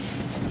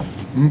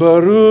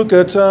Baruch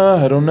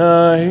atah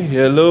Adonai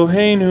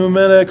Eloheinu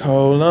melech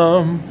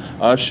haolam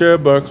asher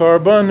bakar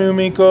banu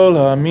mikol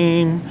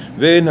hamim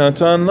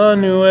ve'natan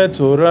lanu et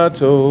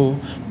torato.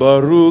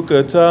 Baruch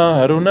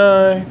atah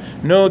Adonai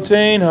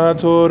noten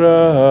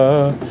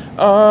haTorah.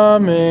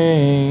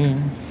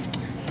 Amen.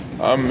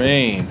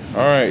 Amen.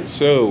 All right,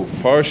 so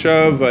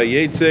Parsha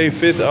Vayetze,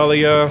 fifth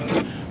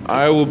Aliyah.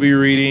 I will be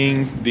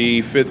reading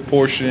the fifth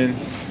portion,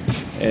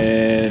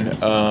 and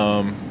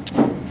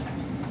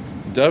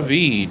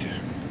David,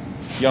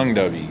 young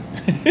David,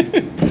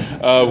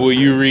 will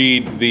you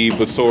read the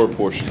Basor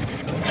portion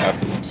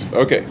afterwards?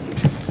 Okay.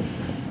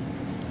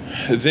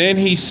 Then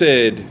he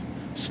said,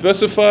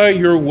 "Specify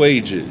your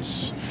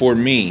wages for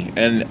me,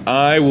 and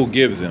I will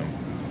give them."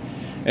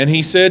 And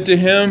he said to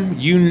him,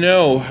 "You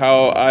know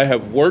how I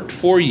have worked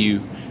for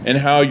you, and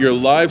how your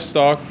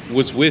livestock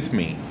was with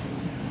me.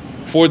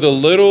 For the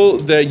little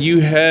that you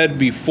had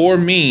before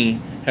me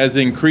has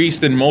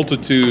increased in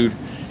multitude,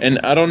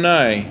 and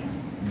Adonai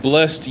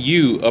blessed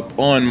you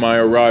upon my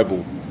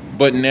arrival.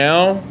 But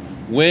now,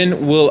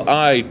 when will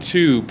I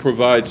too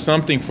provide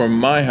something for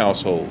my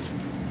household?"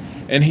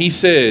 And he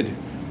said,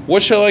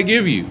 "What shall I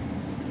give you?"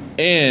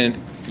 And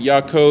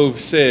Yaakov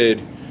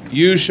said,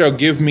 "You shall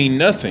give me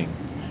nothing.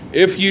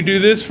 If you do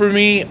this for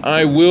me,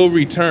 I will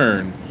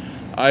return.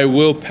 I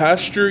will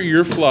pasture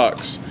your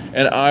flocks,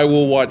 and I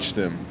will watch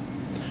them.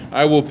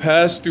 I will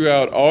pass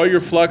throughout all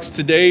your flocks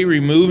today,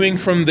 removing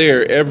from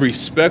there every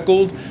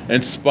speckled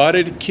and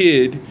spotted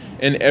kid,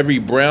 and every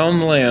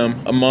brown lamb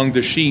among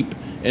the sheep,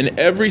 and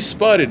every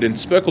spotted and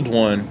speckled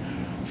one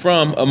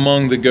from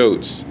among the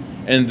goats.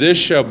 And this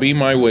shall be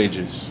my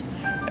wages.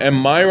 And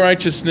my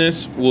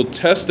righteousness will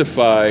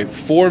testify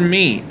for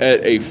me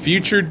at a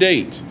future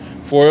date,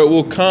 for it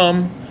will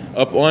come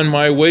upon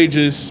my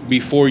wages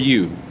before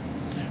you.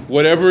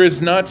 Whatever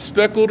is not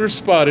speckled or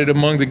spotted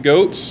among the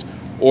goats,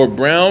 or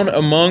brown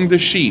among the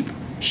sheep,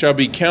 shall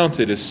be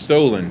counted as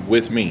stolen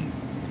with me."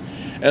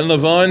 And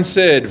Laban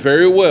said,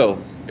 "Very well,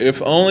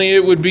 if only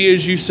it would be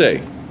as you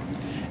say."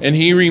 And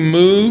he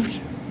removed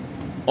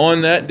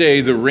on that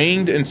day the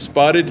ringed and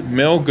spotted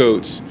male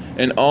goats,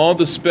 and all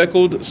the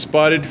speckled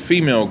spotted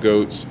female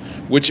goats,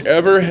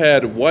 whichever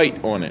had white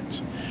on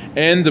it,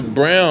 and the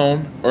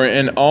brown,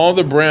 and all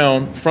the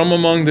brown from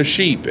among the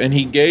sheep, and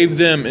he gave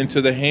them into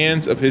the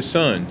hands of his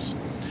sons.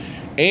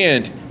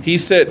 And he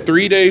set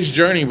 3 days'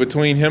 journey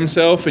between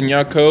himself and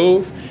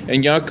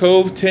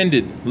Yaakov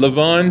tended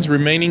Laban's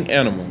remaining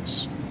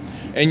animals.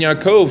 And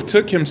Yaakov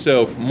took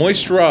himself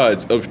moist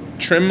rods of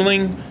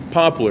trembling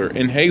poplar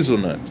and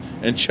hazelnut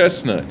and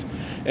chestnut,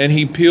 and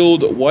he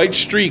peeled white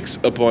streaks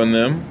upon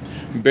them,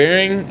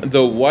 bearing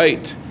the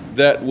white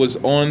that was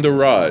on the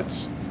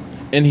rods.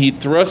 And he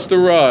thrust the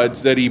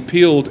rods that he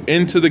peeled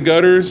into the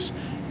gutters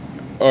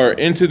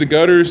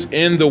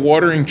in the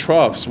watering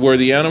troughs where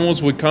the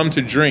animals would come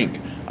to drink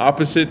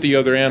opposite the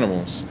other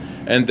animals,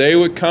 and they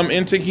would come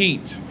into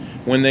heat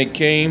when they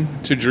came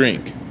to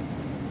drink.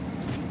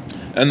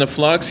 And the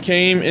flocks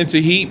came into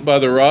heat by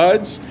the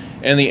rods,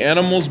 and the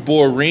animals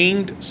bore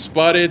ringed,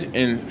 spotted,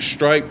 and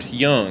striped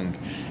young.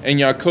 And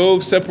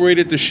Yaakov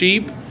separated the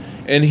sheep,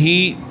 and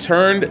he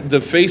turned the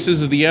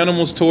faces of the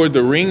animals toward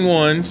the ringed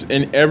ones,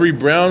 and every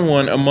brown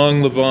one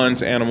among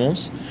Laban's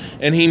animals.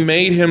 And he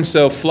made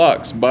himself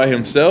flocks by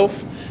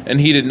himself, and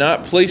he did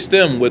not place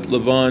them with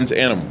Laban's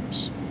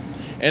animals.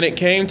 And it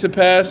came to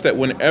pass that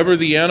whenever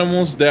the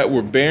animals that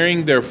were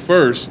bearing their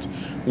first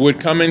would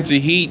come into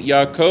heat,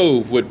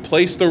 Yaakov would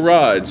place the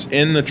rods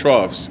in the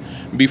troughs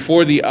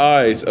before the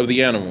eyes of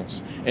the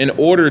animals, in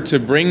order to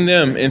bring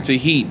them into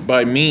heat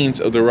by means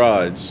of the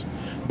rods.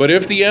 But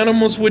if the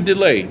animals would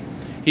delay,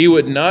 he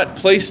would not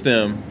place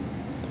them,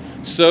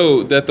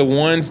 so that the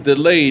ones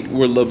delayed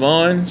were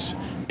Laban's,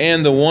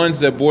 and the ones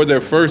that bore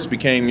their first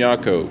became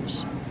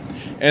Yaakov's.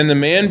 And the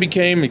man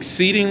became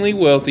exceedingly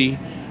wealthy,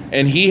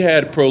 and he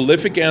had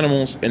prolific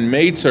animals and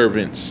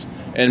maidservants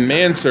and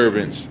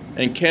manservants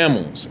and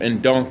camels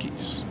and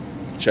donkeys.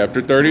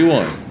 Chapter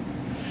 31.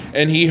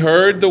 And he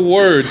heard the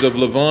words of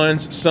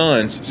Laban's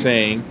sons,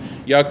 saying,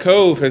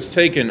 "Yaakov has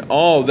taken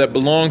all that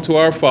belonged to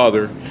our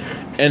father,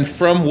 and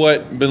from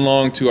what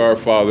belonged to our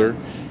father,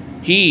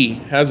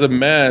 he has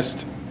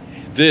amassed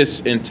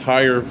this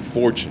entire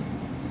fortune."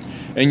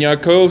 And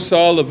Yaakov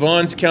saw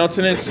Laban's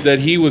countenance, that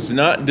he was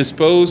not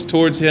disposed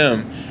towards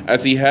him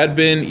as he had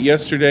been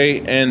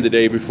yesterday and the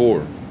day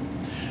before.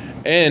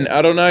 And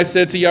Adonai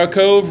said to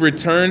Yaakov,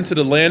 "Return to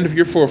the land of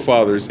your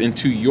forefathers,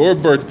 into your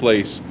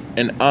birthplace,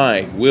 and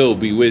I will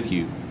be with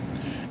you."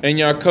 And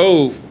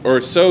Yaakov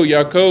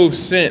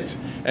sent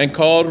and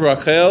called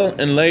Rachel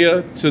and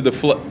Leah to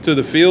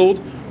the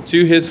field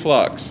to his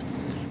flocks.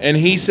 And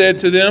he said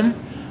to them,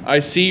 "I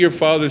see your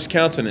father's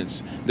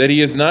countenance, that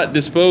he is not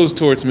disposed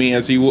towards me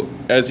as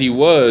he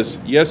was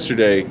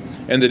yesterday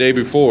and the day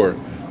before.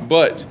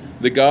 But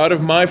the God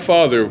of my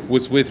father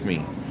was with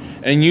me.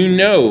 And you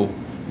know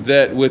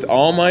that with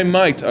all my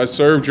might I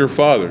served your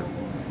father.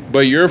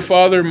 But your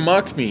father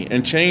mocked me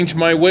and changed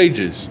my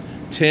wages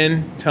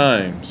 10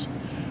 times.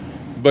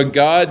 But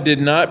God did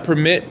not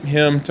permit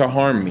him to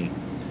harm me.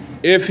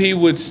 If he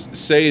would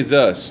say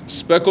thus,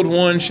 speckled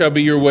one shall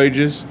be your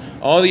wages,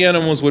 all the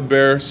animals would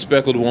bear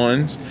speckled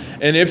ones.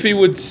 And if he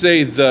would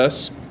say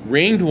thus,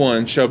 ringed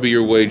one shall be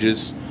your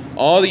wages,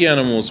 all the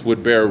animals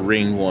would bear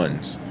ringed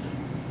ones.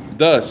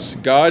 Thus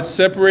God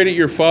separated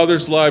your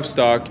father's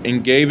livestock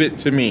and gave it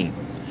to me.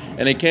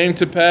 And it came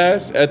to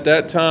pass at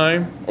that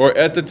time, or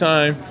at the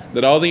time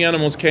that all the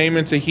animals came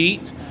into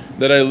heat,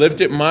 that I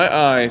lifted my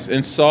eyes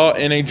and saw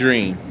in a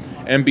dream,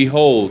 and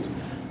behold,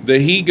 the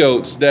he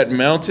goats that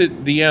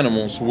mounted the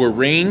animals were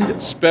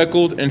ringed,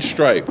 speckled, and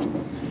striped.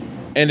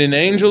 And an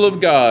angel of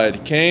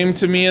God came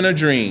to me in a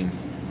dream,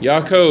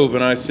 Yaakov,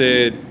 and I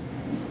said,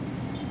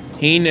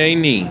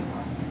 Hineni,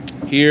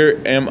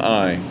 here am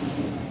I.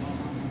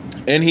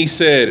 And he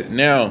said,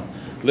 now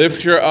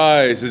lift your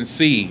eyes and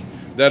see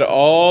that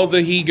all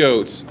the he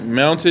goats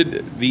mounting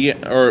the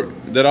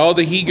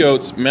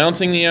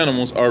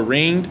animals are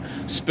ringed,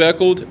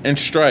 speckled, and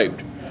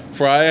striped.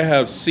 For I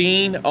have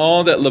seen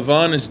all that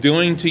Lavan is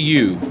doing to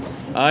you.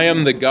 I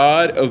am the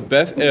God of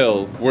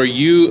Bethel, where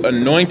you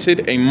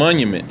anointed a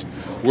monument,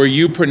 where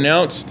you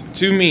pronounced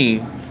to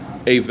me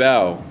a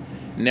vow.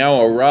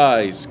 Now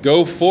arise,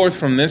 go forth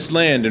from this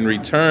land and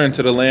return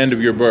to the land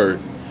of your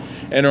birth.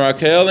 And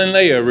Rachel and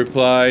Leah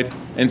replied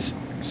and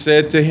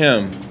said to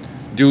him,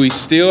 do we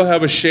still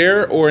have a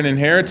share or an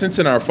inheritance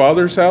in our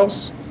father's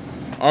house?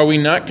 Are we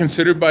not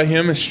considered by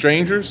him as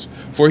strangers?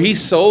 For he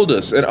sold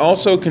us and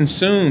also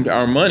consumed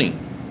our money.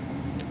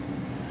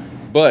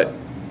 But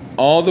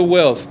all the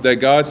wealth that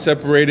God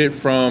separated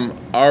from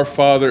our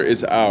father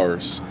is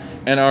ours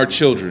and our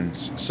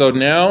children's. So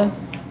now,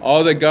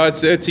 all that God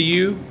said to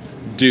you,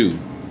 do.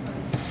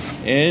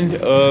 End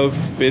of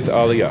fifth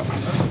Aliyah.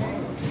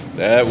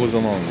 That was a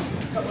long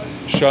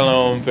one.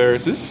 Shalom,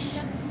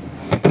 Pharisees.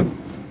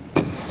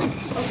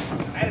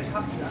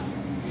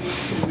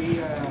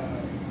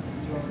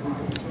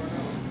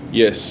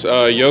 Yes,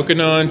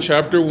 Yochanan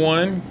chapter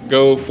 1,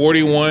 go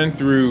 41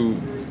 through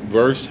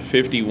verse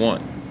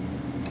 51.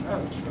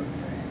 Oh, sure.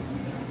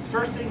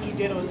 First thing he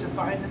did was to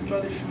find his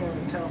mother Shimon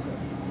and tell her.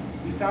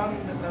 He found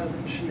the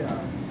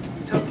Mashiach.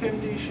 He took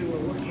him to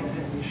Yeshua. Looking at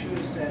him,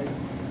 Yeshua said,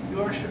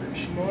 you are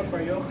Shimon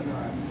bar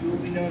Yochanan. You will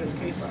be known as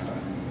Kephah.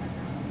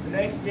 The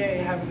next day,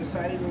 having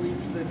decided to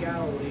leave for the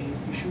Galilee,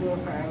 Yeshua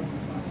found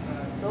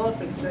Philip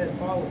and said,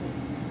 follow me.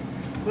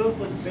 Philip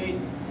was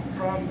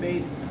from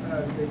Beit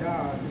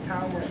Zedah, the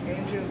town where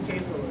Andrew and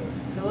Kephah lived.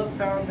 Philip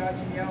found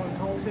Nathanael and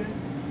told him,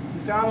 we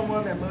found the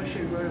one that Moshe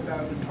wrote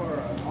about in the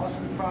Torah, also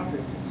the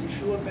prophets. It's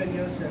Yeshua ben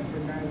Yosef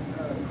from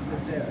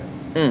Nazareth.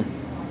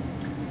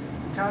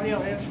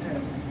 Nathanael answered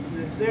him,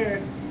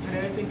 Nazareth, can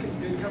anything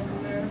good come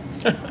from there?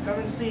 Come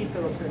and see,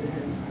 Philip said to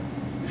him.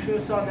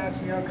 Yeshua saw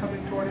Nathanael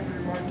coming toward him and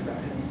remarked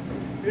about him.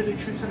 Here's a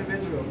true son of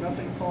Israel,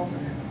 nothing false in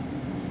him.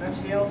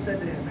 Nathanael said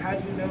to him, how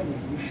do you know me?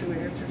 Yeshua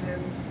answered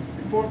him,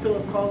 before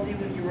Philip called you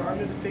when you were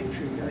under the fig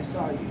tree, I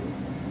saw you.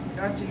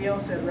 Nathanael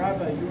said,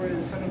 Rabbi, you are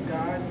the Son of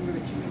God, you are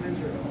the King of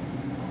Israel.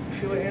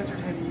 Yeshua answered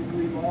him, you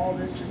believe all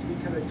this just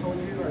because I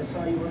told you I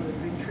saw you under the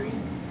fig tree?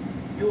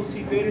 You will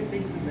see greater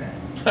things than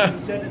that. He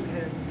said to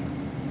him,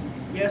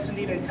 yes,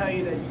 indeed, I tell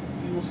you that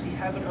you will see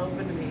heaven open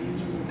and the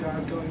angels of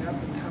God going up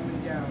and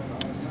coming down on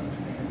the Son of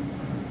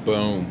Man.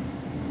 Boom.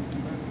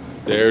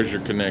 There's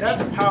your connection.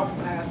 That's a powerful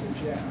passage,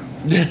 yeah.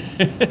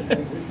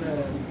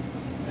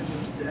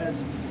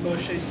 as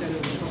Moshe said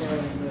in the Torah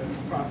and the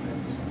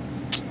prophets.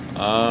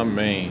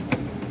 Amen.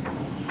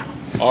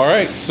 All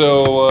right,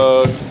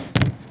 so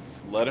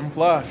let him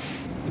fly.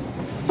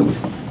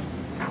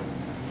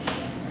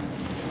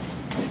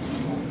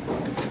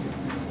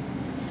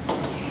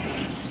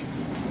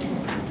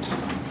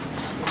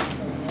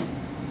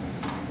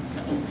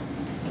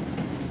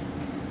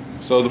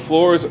 So the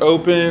floor is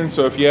open.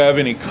 So if you have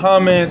any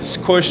comments,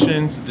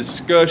 questions,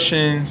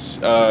 discussions,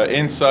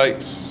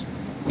 insights,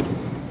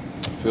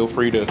 feel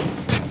free to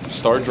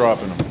start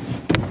dropping them.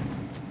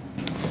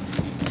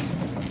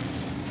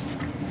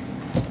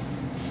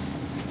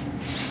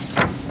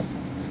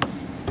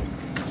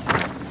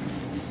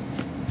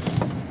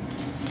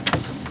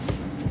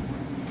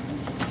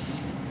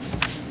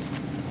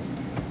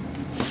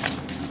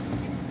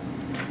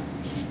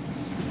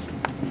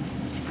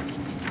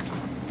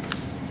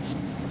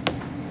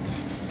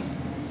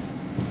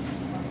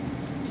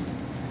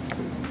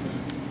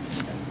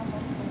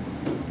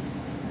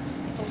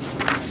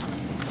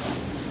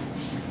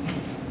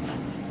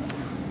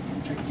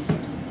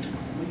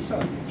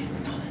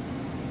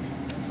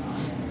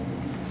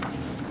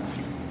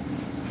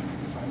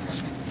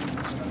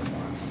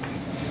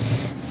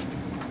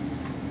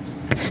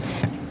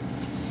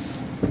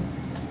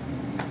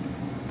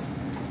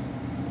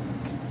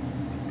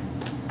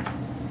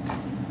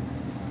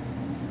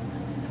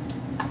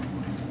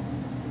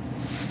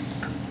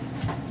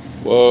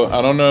 Well,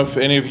 I don't know if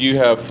any of you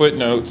have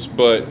footnotes,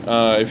 but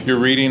if you're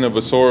reading a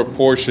Besorah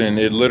portion,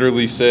 it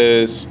literally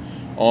says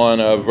on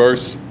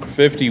verse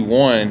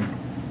 51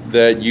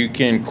 that you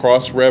can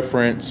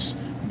cross-reference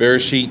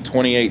Bereshit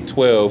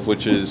 28:12,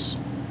 which is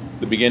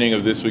the beginning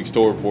of this week's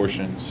Torah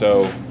portion.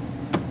 So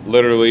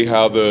literally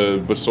how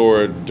the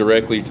Besorah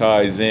directly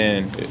ties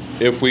in.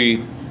 If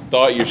we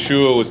thought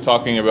Yeshua was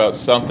talking about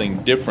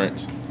something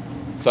different,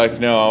 it's like,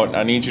 no,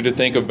 I need you to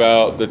think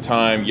about the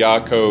time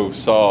Yaakov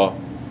saw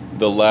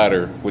the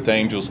ladder with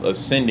angels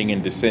ascending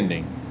and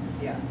descending.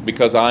 Yeah.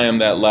 Because I am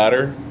that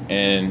ladder,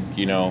 and,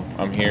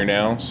 I'm here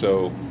now,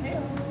 so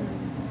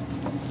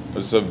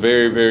it's a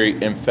very,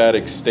 very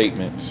emphatic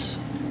statement.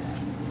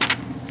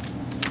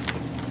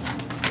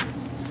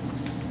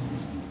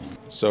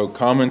 So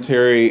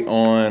commentary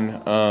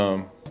on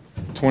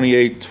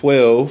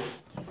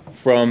 2812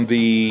 from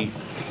the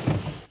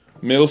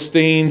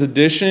Milstein's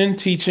edition,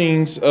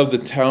 Teachings of the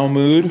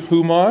Talmud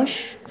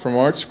Humash from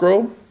Art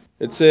Scroll.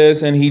 It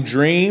says, and he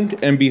dreamed,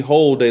 and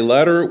behold, a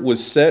ladder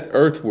was set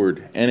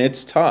earthward, and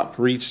its top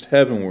reached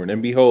heavenward,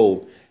 and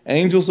behold,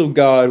 angels of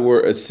God were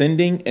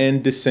ascending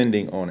and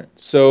descending on it.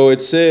 So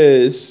it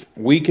says,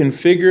 we can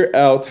figure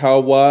out how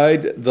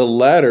wide the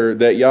ladder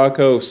that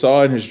Yaakov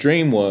saw in his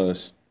dream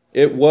was.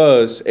 It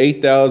was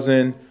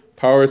 8,000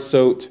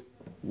 parasot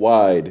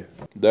wide.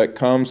 That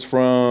comes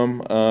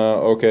from,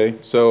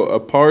 so a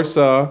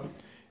parsa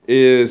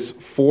is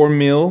 4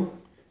 mil,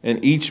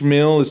 and each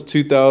mil is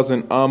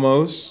 2,000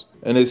 amos.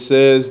 And it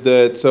says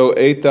that, so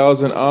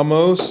 8,000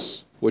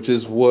 amos, which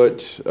is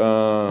what,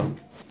 so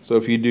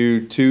if you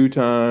do 2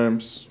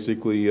 times,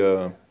 basically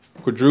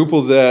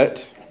quadruple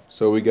that,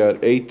 so we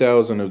got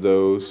 8,000 of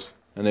those,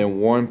 and then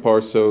 1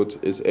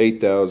 parsot is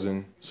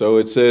 8,000. So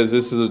it says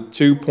this is a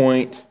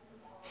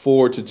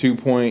 2.4 to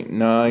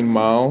 2.9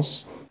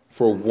 miles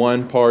for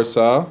 1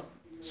 parsa.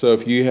 So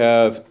if you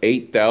have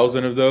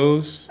 8,000 of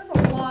those, That's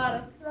a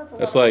lot.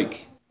 that's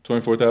like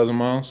 24,000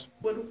 miles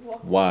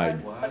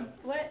wide. What?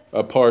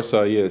 A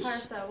parsa,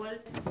 yes. Parsa, what is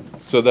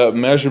it? So that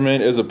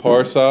measurement is a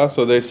parsa.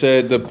 So they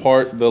said the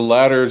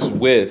ladder's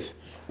width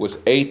was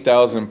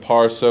 8,000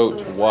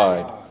 parsot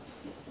wide.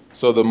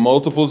 So the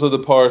multiples of the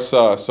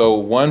parsa. So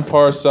 1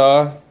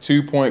 parsa,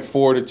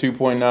 2.4 to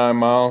 2.9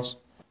 miles.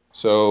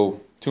 So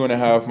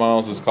 2.5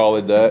 miles, let's call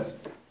it that.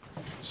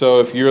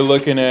 So if you're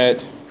looking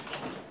at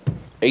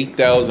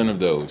 8,000 of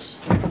those,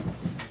 A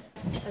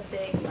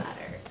big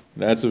ladder.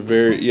 that's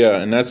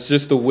and that's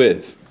just the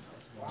width.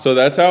 So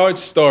that's how it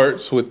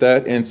starts with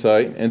that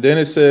insight. And then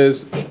it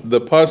says, the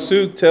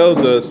Pasuk tells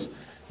us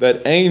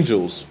that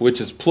angels,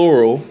 which is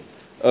plural,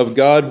 of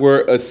God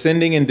were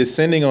ascending and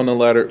descending on the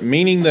ladder,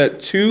 meaning that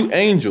 2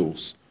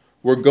 angels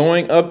were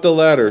going up the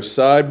ladder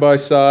side by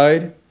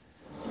side,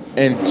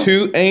 and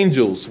 2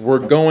 angels were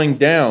going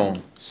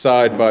down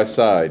side by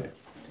side.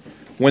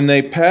 When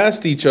they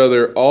passed each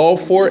other, all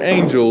 4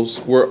 angels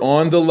were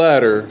on the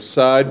ladder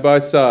side by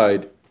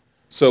side.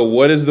 So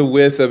what is the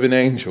width of an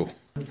angel?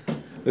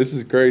 This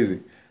is crazy.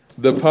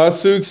 The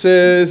Pasuk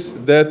says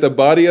that the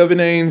body of an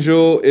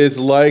angel is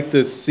like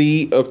the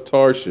Sea of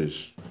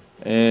Tarshish.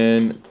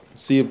 And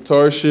Sea of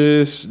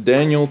Tarshish,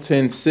 Daniel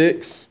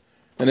 10:6.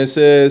 And it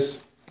says,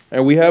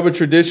 and we have a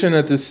tradition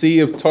that the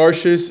Sea of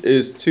Tarshish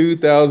is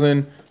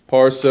 2,000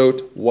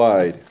 parsot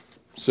wide.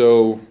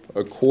 So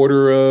a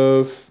quarter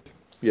of,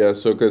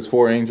 so because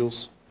 4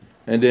 angels.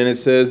 And then it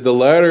says the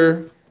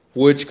ladder,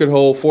 which could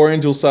hold 4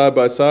 angels side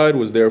by side,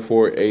 was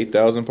therefore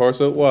 8,000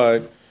 parsot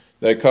wide.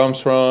 That comes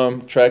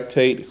from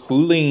Tractate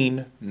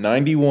Hulin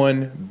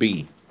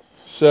 91b.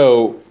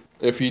 So,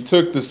 if you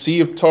took the Sea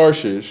of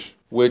Tarshish,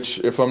 which,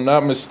 if I'm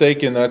not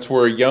mistaken, that's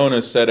where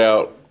Jonah set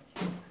out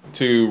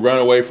to run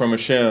away from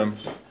Hashem.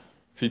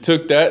 If you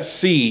took that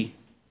sea,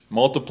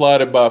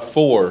 multiplied it by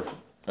 4,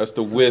 that's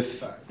the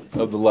width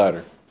of the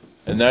ladder.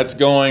 And that's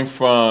going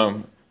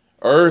from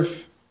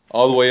earth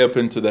all the way up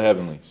into the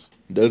heavenlies.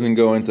 It doesn't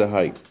go into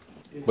height.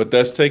 But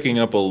that's taking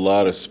up a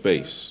lot of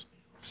space.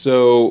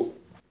 So,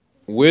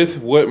 with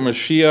what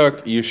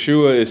Mashiach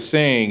Yeshua is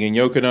saying in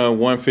Yochanan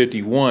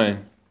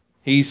 151,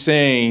 he's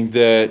saying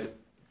that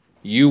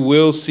you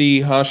will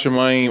see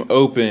Hashemayim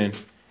open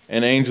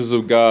and angels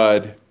of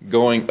God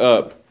going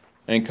up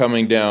and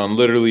coming down,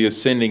 literally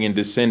ascending and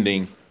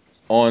descending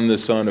on the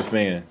Son of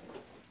Man.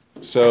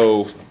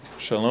 So,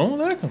 Shalom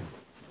Aleichem.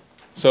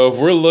 So if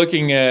we're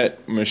looking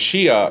at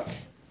Mashiach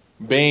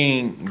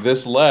being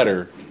this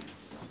ladder,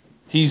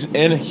 he's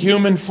in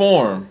human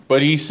form,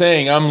 but he's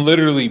saying, I'm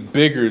literally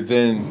bigger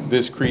than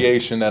this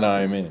creation that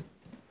I am in.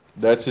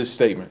 That's his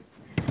statement.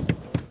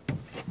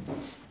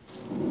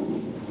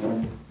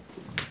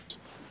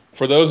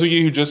 For those of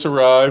you who just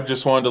arrived,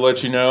 just wanted to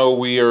let you know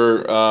we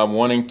are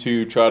wanting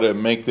to try to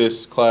make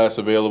this class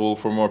available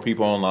for more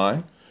people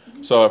online.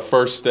 So our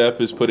first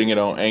step is putting it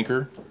on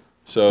Anchor.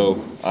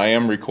 So I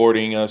am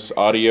recording us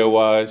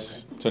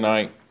audio-wise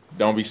tonight.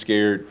 Don't be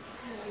scared.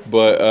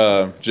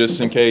 But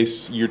just in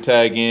case you're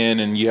tagged in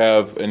and you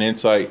have an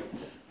insight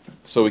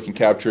so we can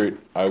capture it,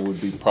 I would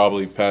be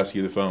probably pass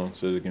you the phone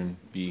so it can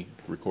be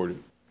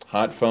recorded.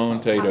 Hot phone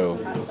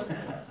tato.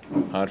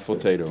 Hot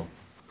potato.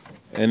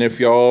 And if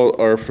y'all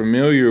are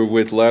familiar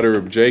with Ladder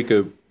of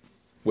Jacob,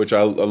 which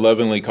I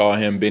lovingly call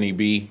him Benny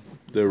B,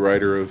 the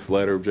writer of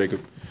Ladder of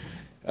Jacob,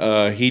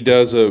 he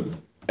does a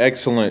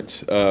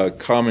excellent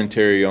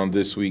commentary on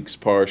this week's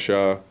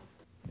Parsha.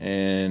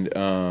 And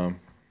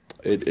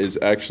It is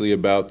actually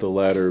about the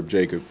ladder of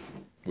Jacob,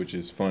 which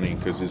is funny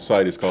because his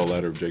site is called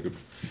Ladder of Jacob.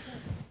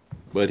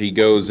 But he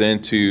goes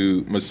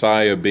into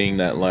Messiah being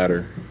that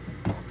ladder.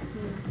 I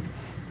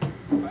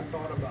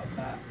thought about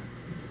that.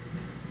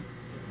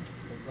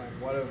 It's like,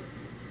 what if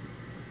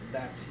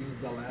he's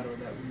the ladder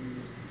that we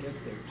use to get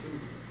there too?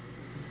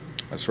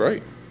 That's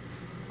right.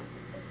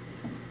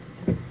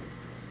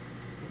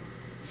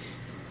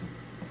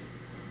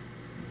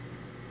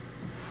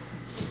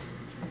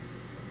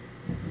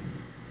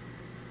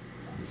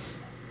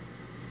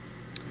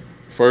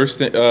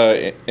 First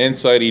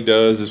insight he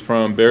does is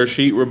from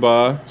Bereshit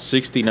Rabbah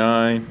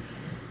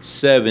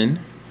 69:7.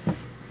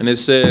 And it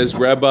says,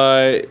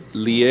 Rabbi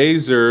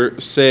Eliezer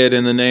said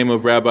in the name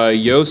of Rabbi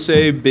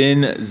Yosef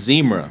ben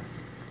Zimra,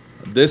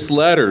 this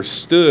ladder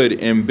stood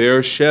in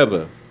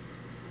Beersheba.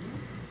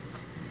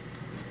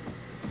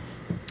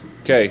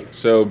 Okay,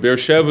 so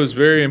Beersheba is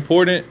very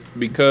important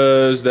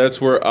because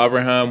that's where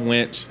Abraham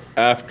went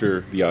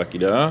after the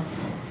Akedah.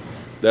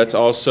 That's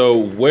also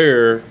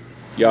where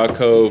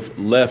Yaakov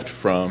left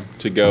from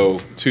to go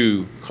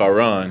to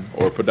Haran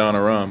or Padan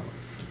Aram.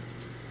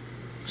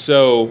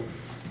 So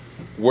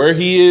where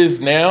he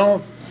is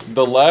now,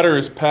 the ladder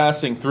is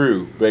passing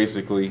through,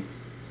 basically.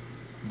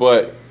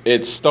 But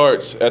it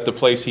starts at the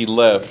place he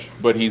left,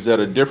 but he's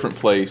at a different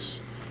place,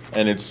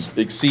 and it's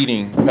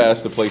exceeding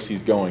past the place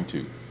he's going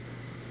to.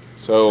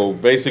 So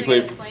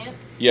basically,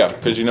 yeah,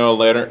 because you know a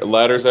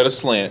ladder's at a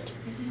slant.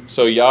 Mm-hmm.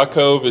 So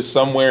Yaakov is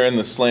somewhere in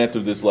the slant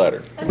of this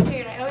ladder. That's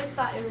weird. I always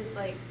thought it was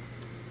like,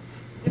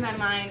 in my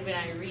mind when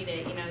I read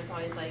it, it's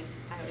always like,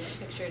 I always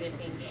pictured it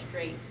being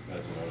straight.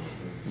 That's what I was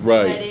thinking.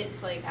 Right. But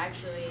it's like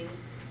actually,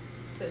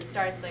 so it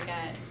starts like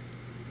at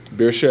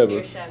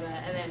Beersheba,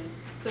 and then,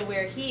 so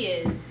where he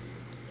is,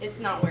 it's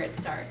not where it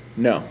starts.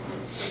 No.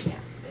 Yeah,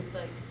 it's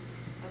like,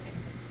 okay.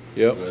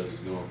 Yep. So as he's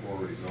going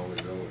forward, he's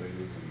always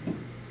elevated.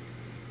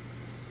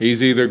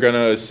 He's either going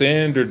to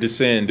ascend or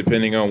descend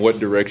depending on what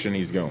direction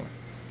he's going.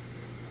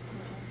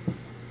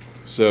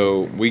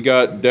 So we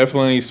got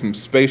definitely some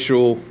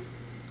spatial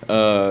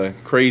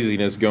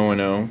craziness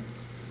going on.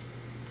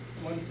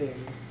 One thing,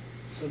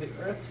 so the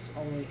Earth's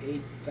only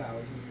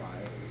 8,000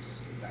 miles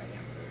in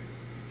diameter.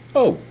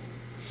 Oh.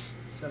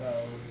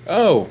 So.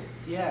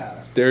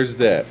 Yeah. There's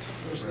that.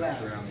 There's that.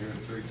 Around the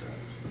Earth 3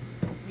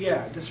 times.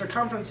 Yeah, the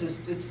circumference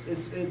is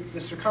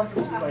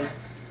like.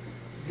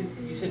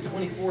 You said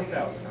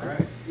 24,000,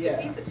 right?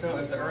 Yeah. So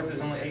if the Earth is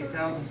only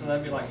 8,000, so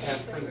that'd be like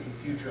past, present, and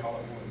future all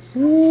at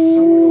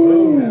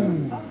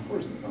once. Of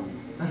course the phone.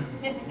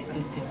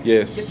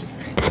 Yes.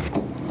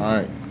 All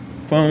right.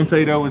 Phone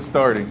Tato is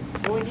starting.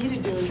 What we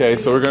need to do is. Okay,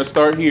 so we're going to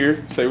start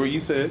here. Say what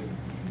you said.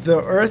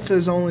 The Earth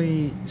is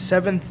only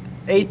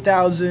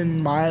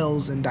 8,000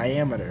 miles in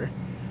diameter.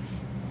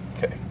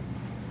 Okay.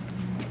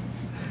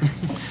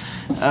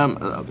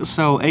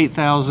 So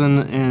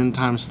 8,000 and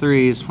times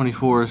 3 is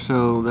 24,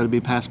 so that'd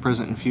be past,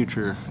 present, and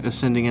future,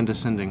 ascending and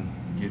descending.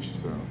 Get you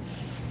some.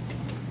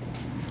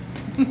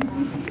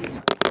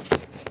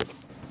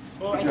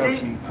 Well, I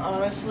think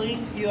honestly,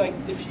 you like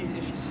if you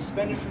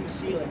suspend it from the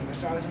ceiling and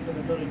there's not something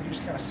in the building, you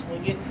just kind of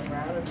swing it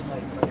around and then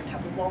like a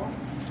temple ball,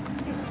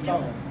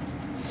 phone,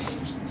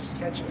 just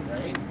catch it,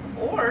 right?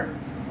 Or,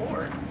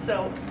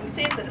 so we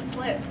say it's at a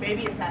slant,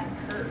 maybe it's at a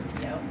curve,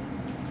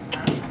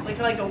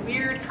 like a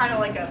weird kind of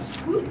like a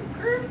whoop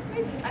curve,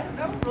 maybe, I don't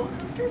know, roller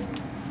coaster.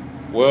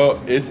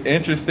 Well, it's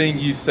interesting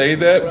you say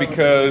that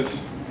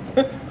because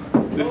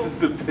this is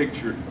the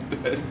picture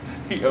that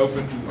he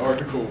opens his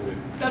article with.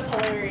 That's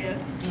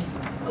hilarious.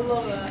 I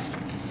love that.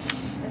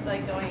 It's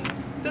like going.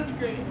 That's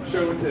great.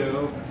 Show and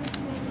tell. This is so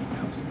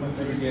That's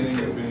the beginning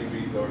of Benny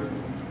B's article.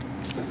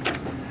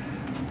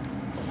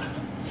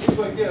 He's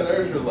like, yeah,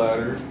 there's your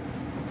ladder.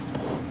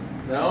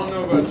 Now, I don't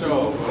know about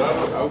y'all,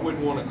 but I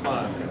wouldn't want to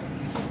climb that.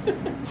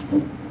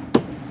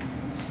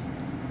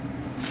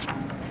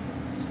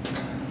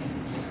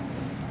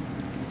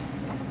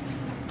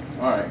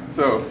 All right,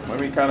 so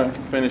let me kind of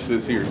finish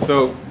this here.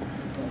 So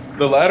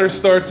the ladder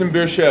starts in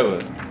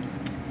Beersheba,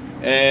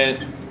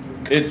 and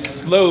its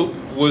slope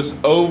was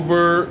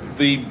over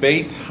the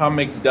Beit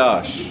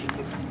HaMikdash.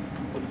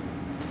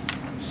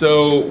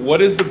 So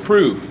what is the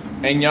proof?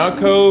 And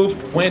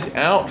Yaakov went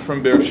out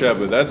from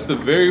Beersheba. That's the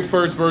very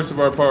first verse of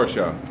our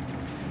parsha.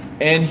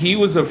 And he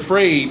was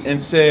afraid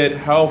and said,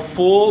 how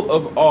full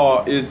of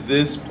awe is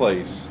this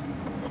place?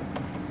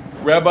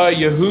 Rabbi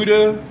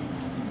Yehuda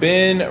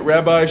ben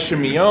Rabbi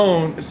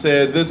Shimeon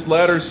said this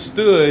ladder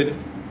stood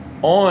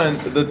on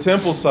the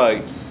temple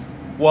site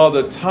while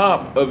the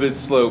top of its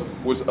slope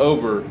was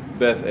over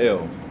Beth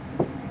El.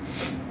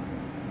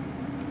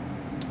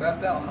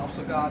 Beth El, house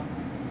of God.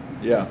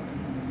 Yeah.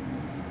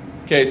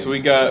 Okay, so we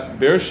got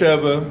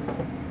Beersheba,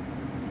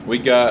 we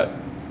got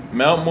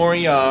Mount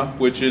Moriah,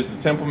 which is the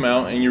Temple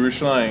Mount in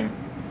Jerusalem,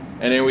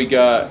 and then we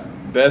got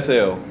Beth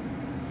El.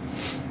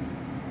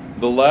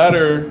 The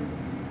ladder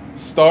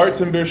starts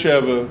in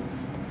Beersheba,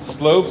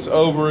 slopes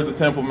over the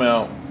Temple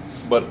Mount,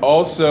 but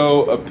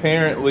also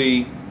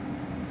apparently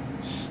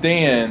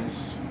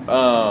stands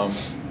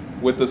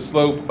with the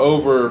slope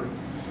over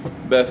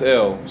Beth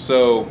El.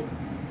 So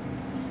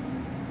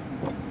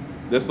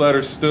This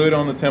ladder stood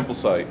on the temple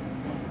site.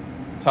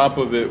 Top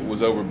of it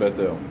was over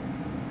Bethel.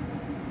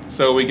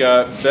 So we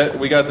got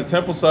the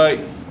temple site,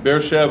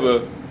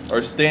 Beersheba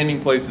are standing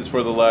places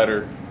for the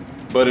ladder,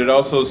 but it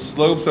also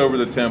slopes over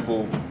the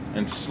temple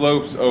and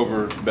slopes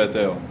over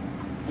Bethel.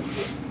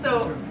 Is So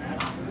there a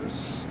map for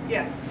this?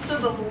 yeah, so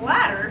the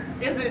ladder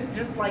isn't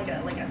just like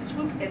a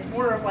swoop. It's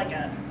more of like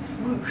a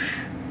whoosh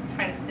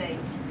kind of thing.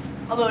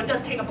 Although it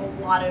does take up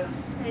a lot of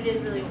And it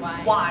is really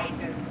wide.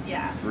 wideness.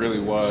 Yeah. Really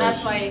It's- wide.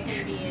 That's why it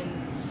can be in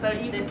So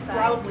you this could side.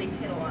 probably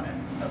hit a lot of.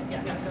 Oh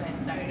yeah. No, go ahead.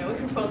 Sorry, no, we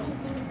were both.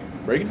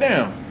 Break it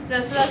down. No,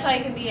 so that's why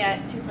it can be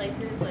at two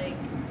places, like,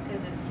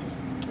 because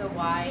it's so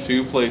wide.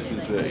 Two It,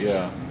 places, like,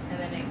 yeah. And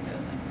then it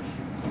goes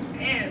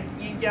up. And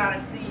you gotta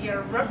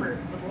remember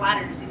with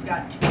ladders, you've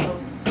got two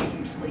posts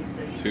usually,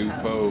 so you Two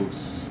have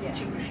posts. Yeah.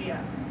 two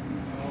Mashiachs.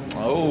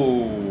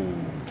 Oh.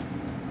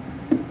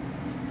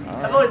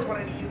 I've always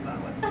wanted to use that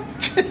one.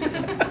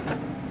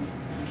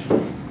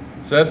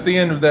 So that's the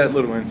end of that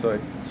little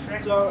insight.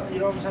 So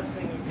you almost have to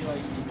think it would be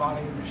like the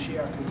body of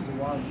Mashiach is the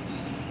lungs,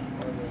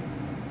 or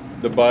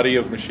The body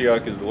of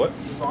Mashiach is the what?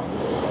 the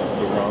lungs,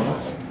 The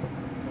rungs.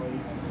 or you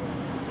could put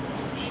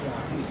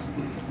Mashiach's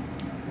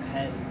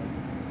head.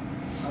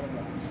 I don't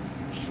know.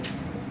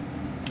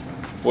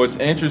 Mashiach. Well, it's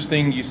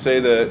interesting you say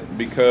that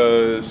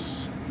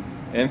because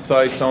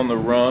insights on the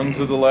rungs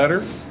of the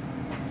ladder.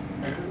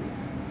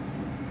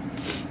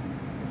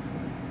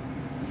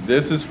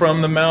 This is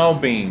from the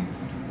Malbim.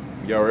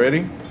 Y'all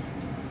ready?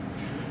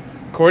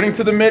 According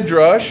to the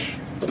Midrash,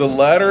 the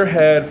ladder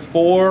had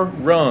 4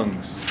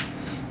 rungs.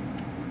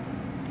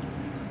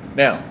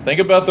 Now, think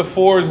about the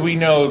 4s we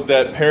know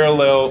that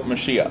parallel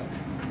Mashiach.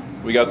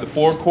 We got the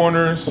 4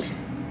 corners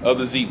of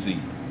the tzitzit.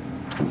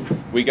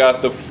 We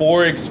got the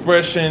 4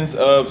 expressions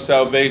of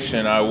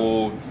salvation. I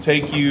will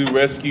take you,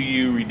 rescue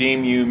you,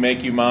 redeem you,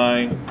 make you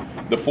mine.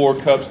 The 4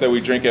 cups that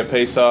we drink at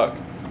Pesach,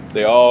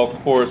 they all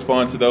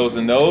correspond to those,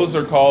 and those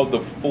are called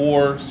the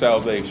 4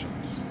 salvations.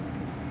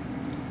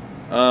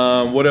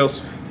 What else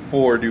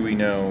 4 do we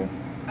know?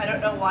 I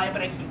don't know why,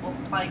 but I keep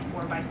multiplying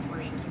 4 by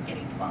 3 and keep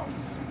getting 12.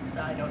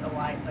 So I don't know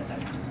why, but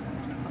that's just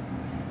kind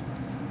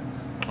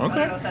of I don't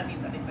know Okay. if that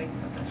means anything,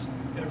 but that's just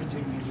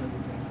Everything means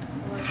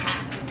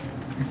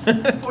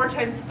everything. 4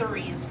 times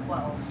 3 is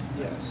 12.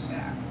 Yes.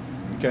 Yeah.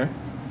 Okay.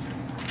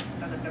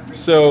 Another number.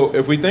 So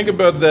if we think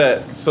about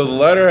that, so the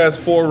ladder has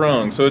 4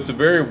 rungs. So it's a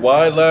very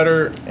wide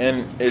ladder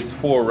and it's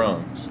 4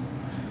 rungs.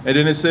 And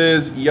then it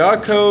says,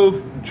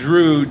 Yaakov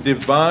drew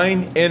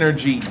divine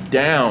energy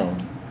down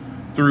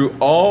through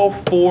all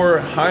 4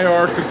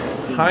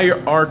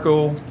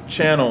 hierarchical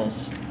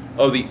channels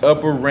of the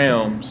upper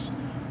realms,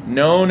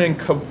 known in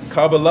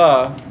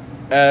Kabbalah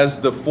as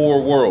the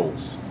 4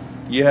 worlds.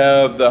 You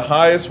have the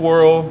highest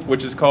world,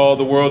 which is called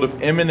the world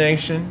of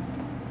emanation,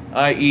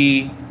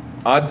 i.e.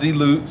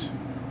 Atzilut.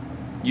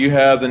 You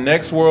have the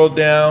next world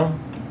down,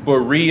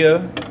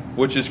 Bariah,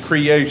 which is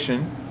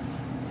creation.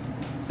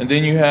 And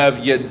then you have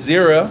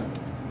Yetzirah,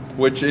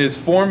 which is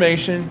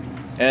formation,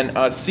 and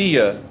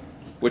Asiya,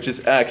 which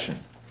is action.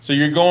 So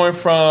you're going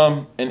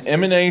from an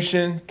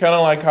emanation, kind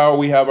of like how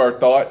we have our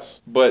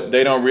thoughts, but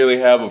they don't really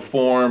have a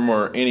form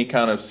or any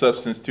kind of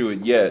substance to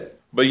it yet.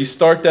 But you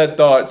start that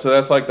thought, so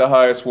that's like the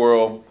highest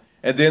world.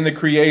 And then the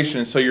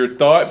creation, so your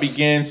thought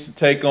begins to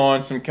take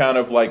on some kind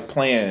of like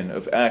plan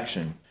of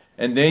action.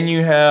 And then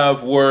you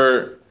have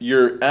where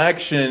your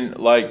action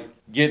like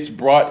gets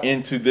brought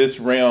into this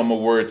realm of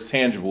where it's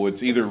tangible.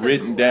 It's either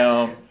written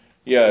down,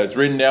 it's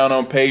written down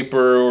on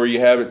paper, or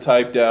you have it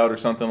typed out or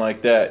something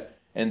like that.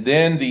 And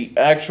then the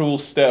actual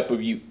step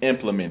of you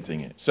implementing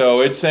it.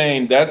 So it's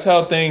saying that's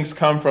how things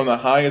come from the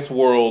highest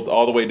world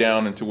all the way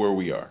down into where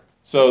we are.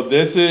 So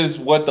this is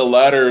what the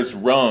ladder's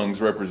rungs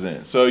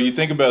represent. So you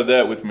think about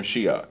that with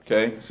Mashiach,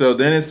 okay? So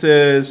then it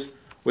says,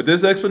 with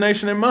this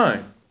explanation in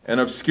mind, an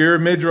obscure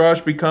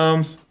midrash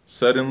becomes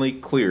suddenly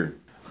clear.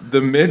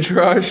 The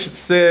midrash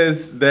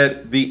says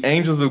that the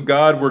angels of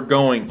God were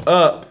going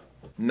up,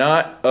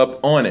 not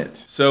up on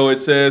it. So it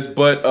says,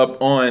 but up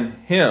on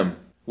him,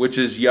 which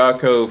is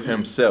Yaakov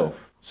himself.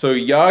 So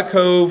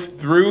Yaakov,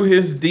 through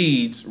his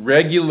deeds,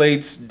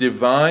 regulates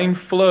divine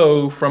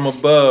flow from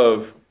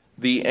above.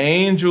 The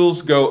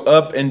angels go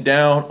up and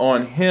down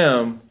on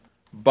him,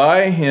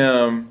 by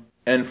him,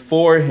 and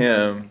for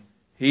him.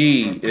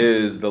 He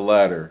is the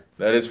ladder.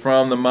 That is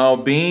from the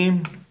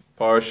Malbim,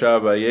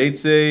 Parashah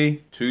Vayetze,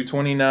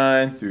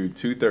 229 through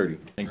 230,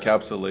 Does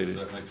encapsulated.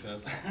 that make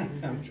sense?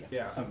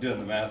 Yeah. I'm doing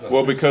the math. on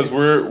Well, this. because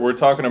we're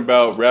talking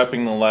about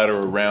wrapping the ladder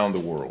around the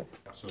world.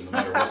 So no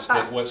matter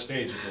what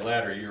stage of the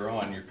ladder you're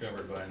on, you're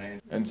covered by an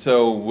angel. And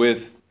so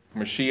with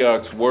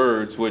Mashiach's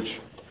words, which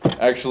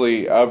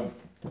actually,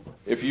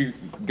 if you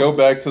go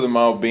back to the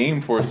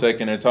Malbim for a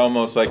second, it's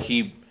almost like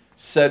he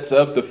sets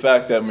up the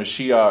fact that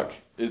Mashiach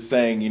is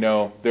saying,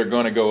 they're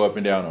going to go up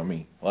and down on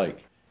me.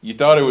 Like, you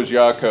thought it was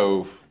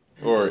Yaakov,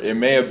 or it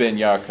may have been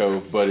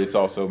Yaakov, but it's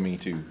also me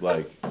too.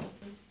 Like,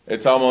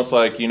 it's almost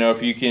like,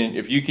 if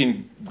you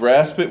can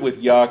grasp it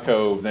with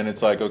Yaakov, then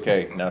it's like,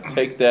 okay, now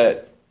take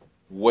that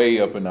way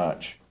up a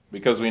notch.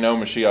 because we know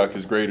Mashiach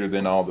is greater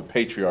than all the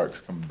patriarchs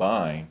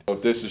combined.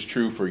 If this is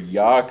true for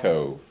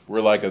Yaakov,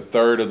 we're like a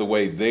third of the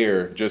way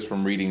there just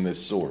from reading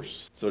this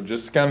source. So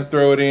just to kind of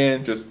throw it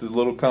in, just a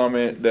little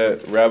comment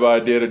that Rabbi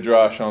did a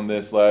drosh on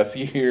this last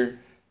year.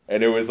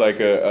 And it was like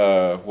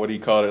a, what do you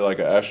call it, like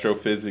an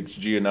astrophysics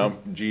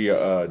geometry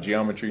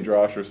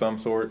drosh or some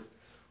sort,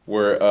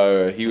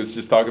 where he was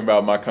just talking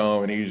about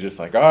Makom, and he was just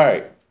like, all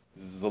right,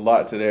 this is a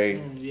lot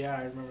today. Yeah,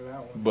 I remember that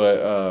one.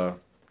 But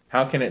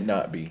how can it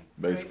not be,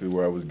 basically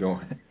where I was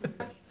going.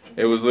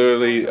 It was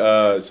literally,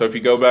 so if you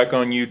go back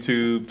on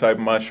YouTube, type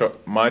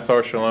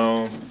Mysar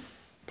Shalom,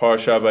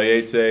 Parsha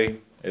Vayetze,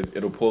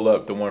 it'll pull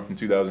up the one from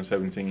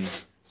 2017.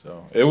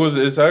 So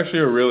it's actually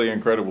a really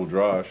incredible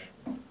drosh.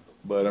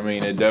 But I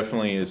mean, it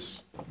definitely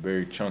is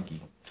very chunky.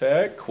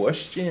 Tag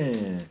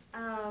question.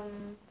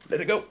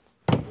 Let it go.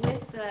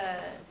 With the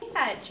thing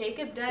that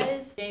Jacob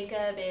does,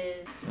 Jacob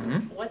is,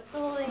 what's the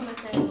whole thing with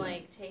him,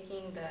 like,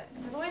 taking the,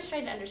 because I've always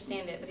tried to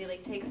understand it, but he,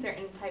 like, takes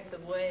certain types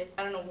of wood.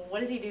 I don't know,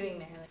 what is he doing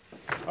there?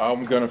 Like,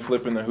 I'm going to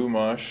flip in the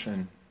Humash,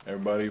 and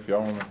everybody, if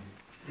y'all want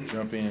to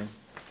jump in.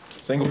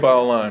 Single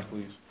file line,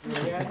 please.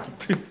 Yeah.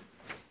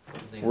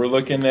 We're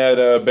looking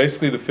at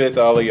basically the 5th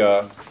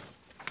Aliyah.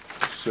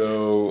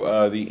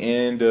 So the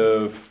end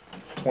of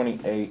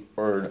 28,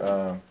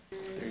 or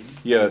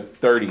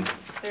 30.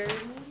 30?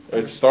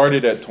 It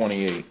started at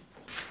 28.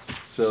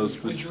 So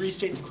Would you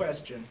restate the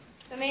question?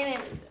 So mainly,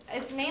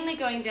 it's mainly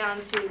going down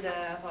to the,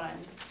 hold on.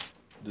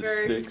 the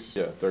verse. sticks?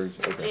 Yeah,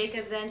 30. Okay.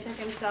 Jacob then took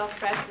himself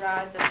fresh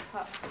rods of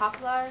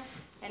poplar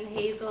and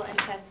hazel and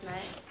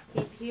chestnut.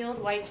 He peeled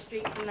white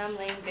streaks in them,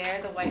 laying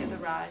bare the white of the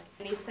rods.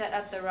 And he set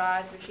up the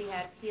rods which he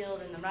had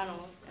peeled in the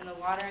runnels, and the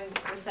watering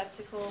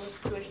receptacles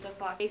to which the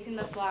flock, facing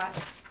the flocks,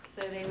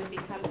 so they would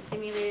become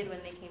stimulated when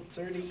they came.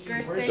 30.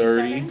 Verse Verse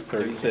 37?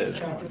 37.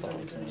 Chapter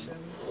 30, 37.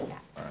 Yeah.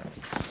 All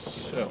right.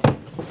 So.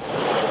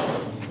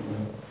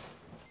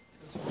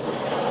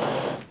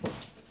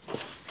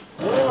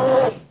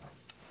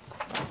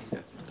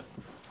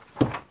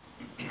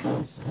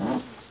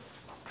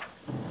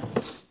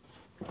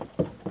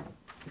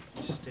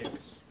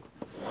 Sticks.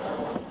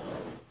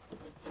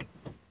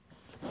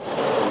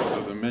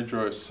 So the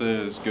Midrash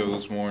says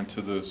goes more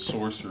into the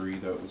sorcery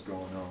that was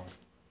going on.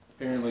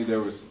 Apparently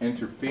there was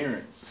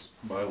interference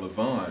by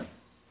Lavan.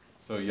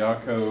 So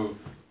Yaakov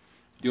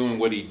doing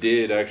what he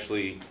did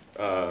actually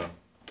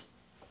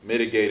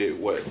mitigated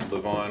what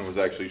Lavan was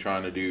actually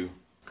trying to do,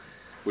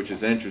 which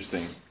is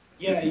interesting.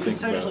 Yeah, if you he's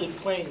think about essentially it.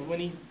 playing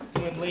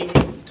when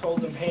Laban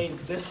told him, hey,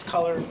 this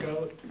color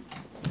goat,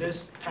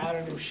 this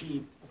pattern of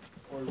sheep,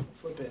 or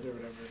flip it or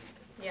whatever.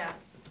 Yeah.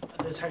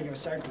 That's how you're gonna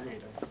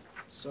segregate them.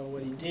 So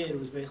what he did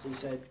was basically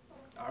said,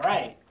 all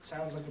right,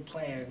 sounds like a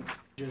plan.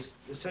 Just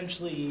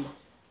essentially,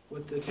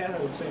 what the cat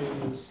was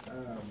saying was,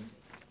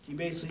 he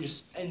basically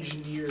just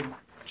engineered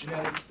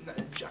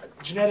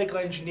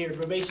genetically engineered,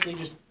 but basically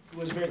just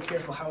was very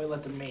careful how he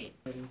let them mate.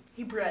 And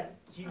He bred.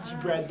 he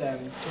bred them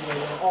to where they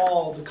were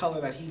all the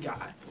color that he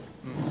got.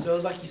 So it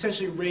was like he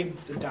essentially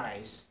rigged the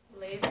dice.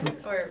 Laban,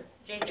 or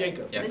Jacob?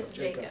 Jacob. Yeah. This is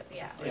Jacob. Jacob,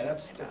 yeah. Yeah,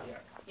 that's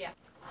Yeah.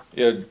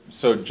 Yeah,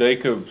 so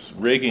Jacob's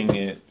rigging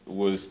it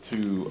was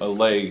to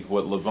allay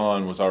what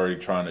Lavan was already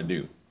trying to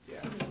do. yeah.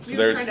 He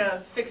was trying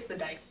to fix the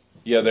dice.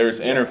 Yeah, there's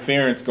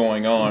interference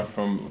going on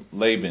from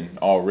Laban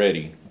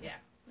already. Yeah.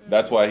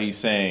 That's why he's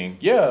saying,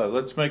 yeah,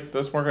 let's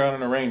work out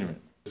an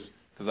arrangement,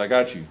 because I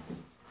got you.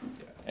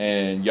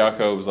 And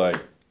Yaakov's like,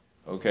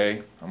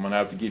 okay, I'm gonna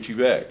have to get you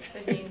back.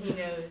 But he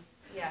knows,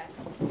 yeah,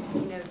 he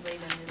knows Laban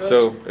is.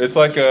 So it's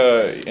like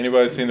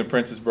anybody seen The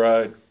Princess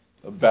Bride,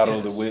 a battle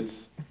of the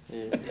wits,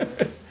 Yeah.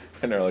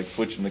 and they're like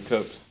switching the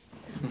cups.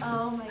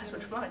 Oh my That's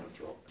goodness. what's mine with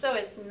you all. So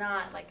it's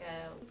not like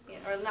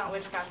or not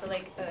witchcraft, but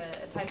like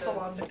a type Full of,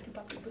 on bippity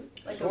boppity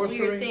boop. like Sorcery.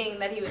 a weird thing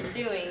that he was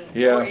doing,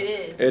 Yeah, or it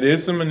is. it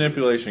is some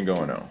manipulation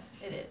going on.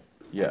 It is.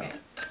 Yeah. Okay.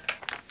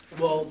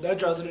 Well, that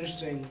draws an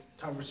interesting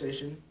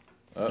conversation.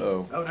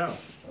 Uh-oh. Oh no.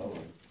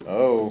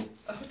 Oh.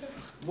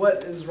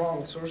 What is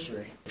wrong with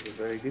sorcery? That's a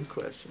very good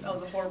question. That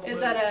was a horrible Is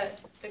movie. that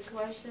a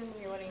question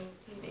you're wanting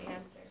me to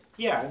answer?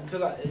 Yeah,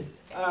 because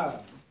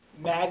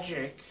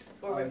magic.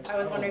 Or on its I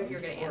was wondering own, if you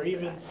were going to or answer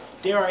even,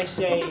 that. dare I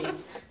say,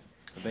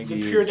 I think the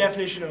he pure is.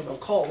 definition of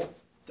occult,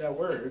 that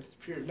word,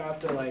 pure, not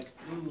the like,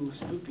 ooh,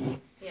 spoopy,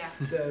 Yeah.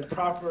 the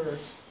proper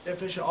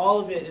definition, all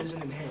of it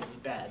isn't inherently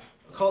bad.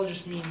 Occult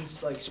just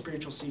means like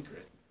spiritual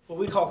secret. What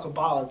we call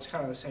Kabbalah, it's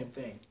kind of the same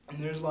thing. And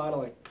there's a lot of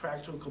like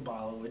practical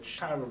Kabbalah, which is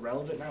kind of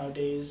irrelevant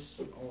nowadays,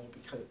 only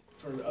because,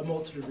 for a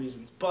multitude of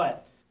reasons.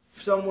 But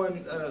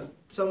someone of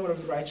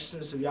the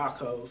righteousness of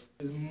Yaakov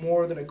is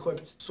more than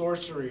equipped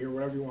sorcery, or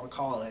whatever you want to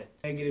call it,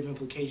 negative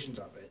implications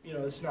of it. You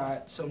know, it's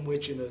not some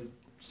witch in a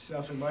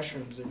snuffing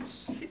mushrooms,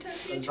 it's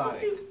a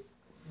Zodic.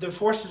 The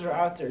forces are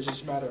out there, it's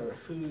just a matter of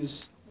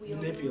who's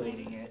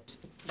manipulating it.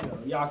 You know,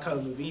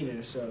 Yaakov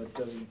Avinu, so it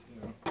doesn't,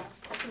 you know.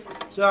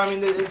 So, I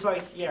mean, it's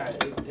like, yeah,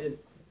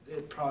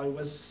 it probably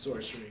was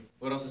sorcery.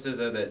 What also says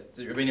though that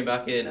Rabbeinu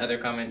Bachya and other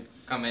comment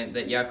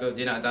that Yaakov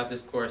did not adopt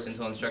this course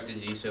until instructed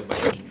to do so by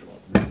an angel.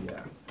 Yeah.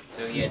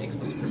 So he had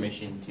explicit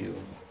permission to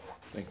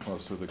I think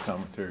most of the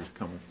commentary is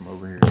coming from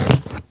over here.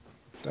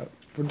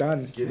 We're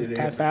done. get it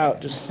Tap answered. out.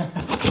 Just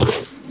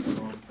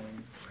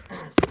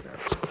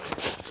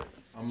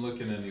I'm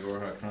looking in the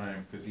Or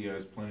HaChaim because he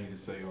has plenty to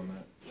say on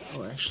that.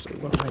 oh, actually,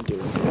 what am I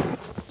doing?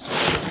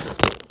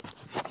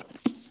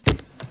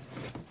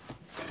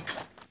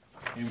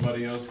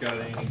 Anybody else got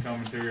any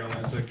commentary on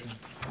that section?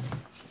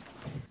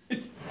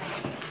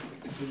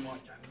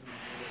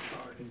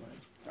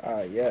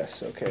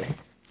 Yes. Okay.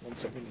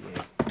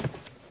 178.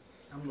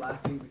 I'm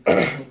laughing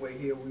because on the way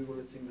here we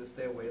were seeing the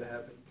stairway to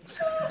heaven.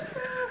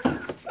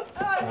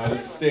 Not a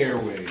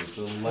stairway, it's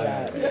a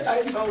ladder. Yeah,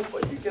 I know,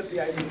 but you get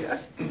the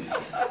idea.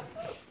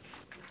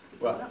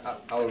 Well,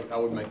 I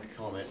would make the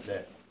comment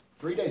that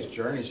 3 days'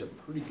 journey is a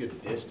pretty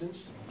good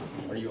distance.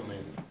 Or you want me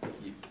to?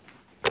 Yes.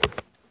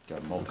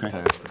 Got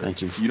multitask.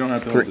 Thank you. You don't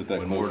have to hold it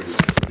that close.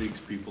 Speaks,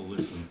 people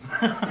listen.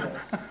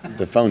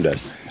 The phone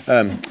does.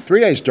 3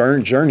 days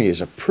journey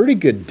is a pretty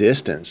good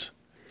distance.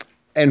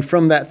 And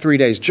from that 3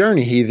 days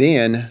journey, he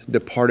then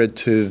departed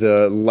to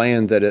the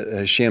land that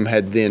Hashem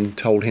had then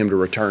told him to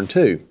return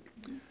to.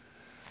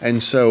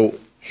 And so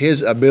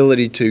his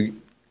ability to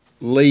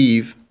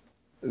leave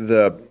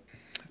the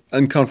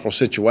uncomfortable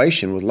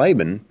situation with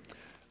Laban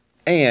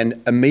and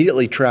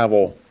immediately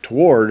travel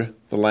toward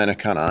the land of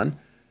Canaan,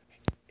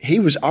 he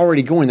was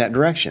already going that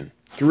direction.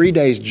 3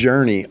 days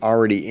journey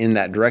already in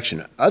that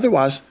direction.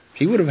 Otherwise,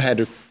 he would have had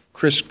to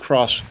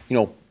crisscross,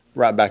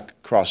 right back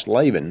across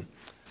Laban.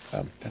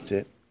 That's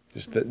it.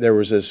 Just that there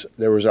was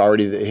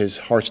already his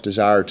heart's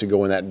desire to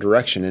go in that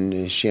direction, and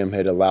Hashem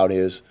had allowed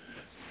his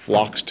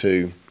flocks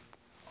to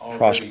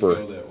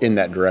prosper in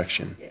that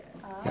direction.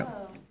 Oh. Yep.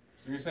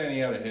 So you're saying he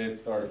had a head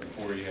start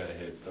before he had a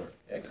head start.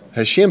 Excellent.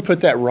 Hashem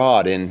put that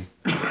rod in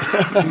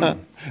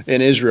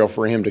in Israel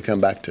for him to come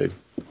back to.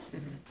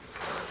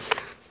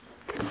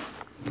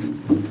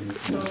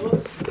 So it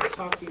looks,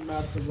 talking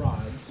about the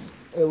rods,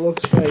 it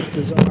looks like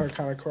the Zohar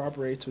kind of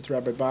corroborates with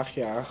Rabbi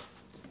Bachya.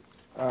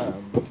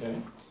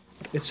 Okay.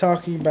 It's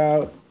talking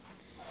about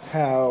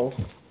how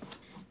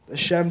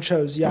Hashem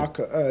chose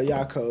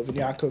Yaakov and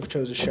Yaakov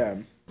chose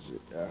Hashem.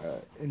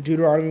 In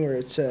Deuteronomy where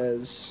it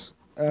says,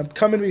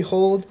 come and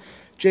behold,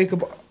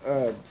 Jacob,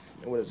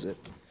 what is it?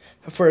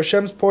 For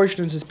Hashem's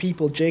portion is his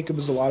people, Jacob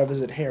is a lot of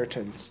his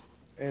inheritance.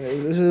 And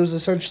it was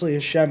essentially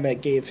Hashem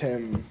that gave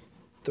him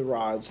the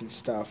rods and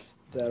stuff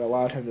that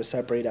allowed him to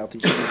separate out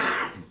these people.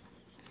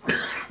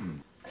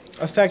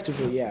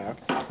 Effectively, yeah.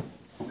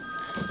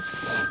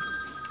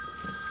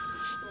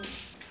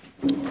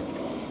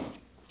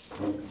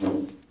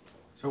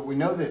 So we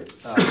know that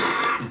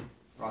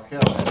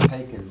Raquel had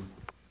taken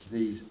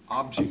these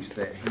objects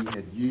that he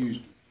had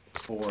used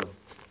for.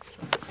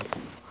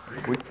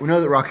 We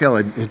know that Raquel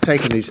had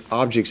taken these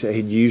objects that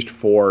he'd used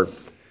for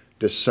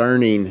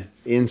discerning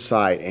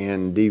insight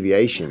and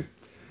deviation.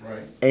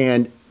 Right.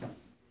 And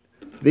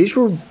these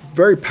were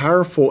very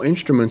powerful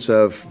instruments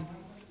of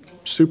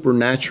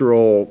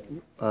supernatural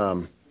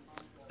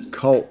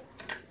cult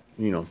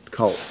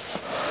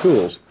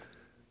tools.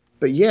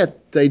 But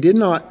yet they did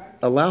not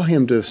allow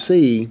him to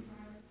see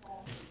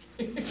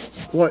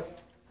what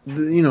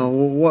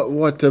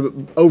to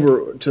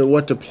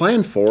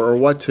plan for or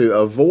what to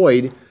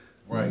avoid.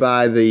 Right.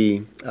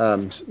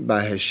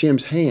 by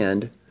Hashem's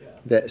hand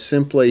that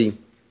simply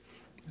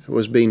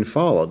was being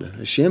followed.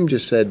 Hashem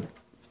just said,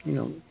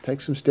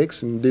 take some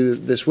sticks and do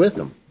this with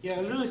them. Yeah,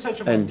 it was really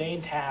such a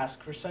mundane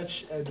task for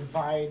such a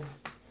divine,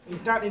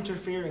 not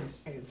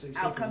interference.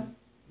 Outcome?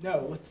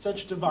 No, with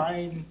such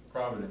divine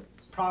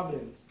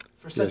providence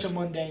for such a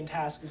mundane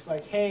task. It's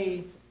like,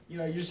 hey, you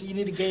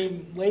need a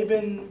game.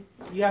 Laban,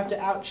 you have to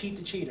out-cheat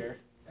the cheater,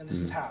 and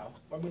this is how.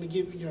 I'm going to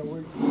give,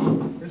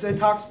 as it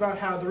talks about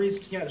how the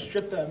reason he had to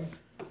strip them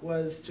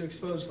was to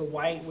expose the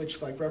white,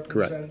 which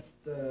represents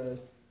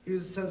he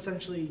was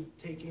essentially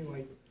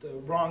taking the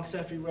wrong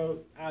stuff he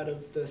wrote out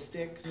of the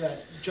sticks so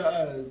that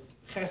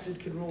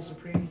Chesed could rule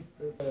supreme.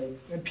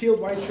 And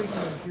peeled white streaks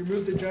and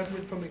remove the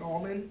judgment from the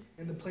almond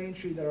and the plane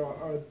tree that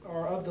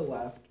are of the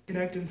left,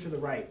 connect them to the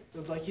right.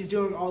 So it's like he's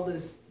doing all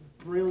this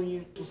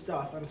brilliant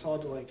stuff, and it's all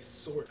to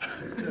sort.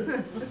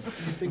 You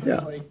think it's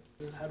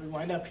how do we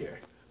wind up here?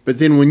 But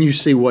then when you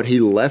see what he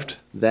left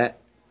that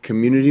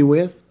community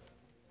with,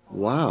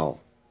 wow.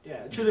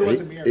 Yeah, it truly was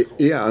a miracle.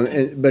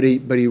 But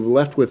he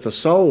left with the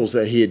souls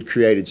that he had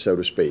created, so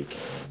to speak.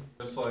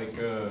 Just like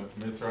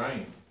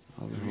Mitzrayim.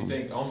 If you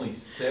think only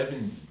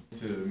 7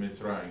 to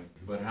Mitzrayim,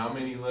 but how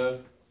many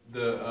left?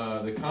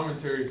 The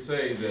commentaries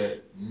say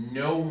that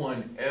no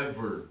one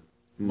ever,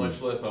 much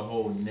less a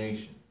whole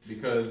nation,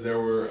 because there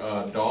were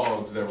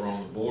dogs that were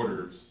on the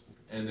borders.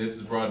 And this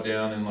is brought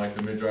down in the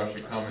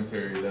Midrashic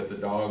commentary that the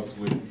dogs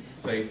would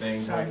say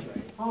things like,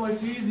 "Oh,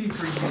 it's easy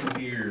for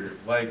you here.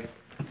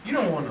 You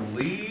don't want to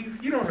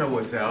leave. You don't know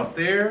what's out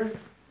there.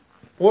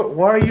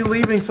 Why are you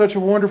leaving such a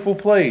wonderful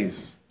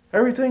place?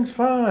 Everything's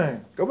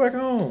fine. Go back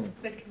home."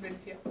 That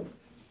convince you.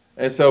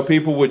 And so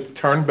people would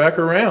turn back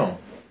around.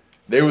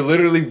 They would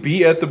literally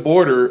be at the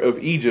border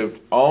of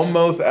Egypt,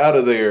 almost out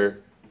of there,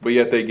 but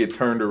yet they get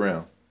turned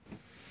around.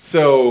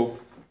 So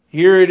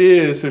here it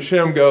is.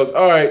 Hashem goes,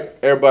 all right,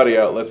 everybody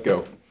out, let's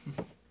go.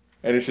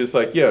 And it's just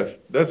like, yeah,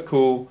 that's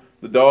cool.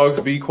 The dogs,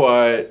 be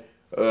quiet.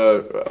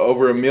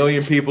 Over 1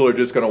 million people are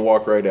just going to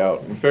walk right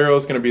out. And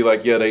Pharaoh's going to be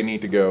like, yeah, they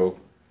need to go.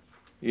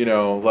 You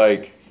know,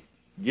 like,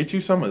 get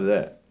you some of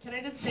that. Can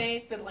I just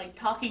say that, like,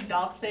 talking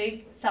dog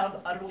thing sounds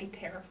utterly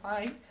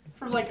terrifying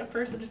for, like, a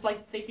person just,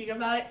 like, thinking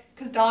about it?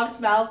 Because dogs'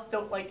 mouths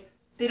don't, like,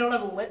 they don't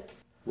have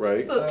lips.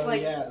 Right. So it's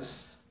like,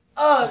 yes.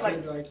 it's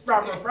like, rah,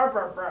 rah, rah,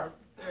 rah, rah.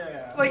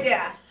 Yeah. It's like,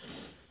 yeah.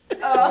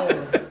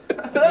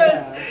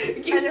 Yeah.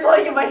 It keeps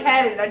playing in my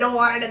head and I don't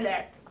want it in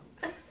there.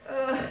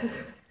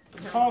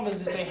 The problem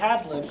is if they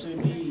had lips, it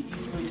would be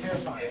equally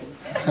terrifying.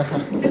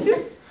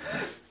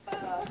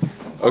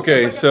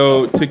 Okay,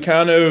 so to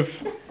kind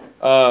of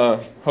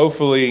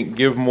hopefully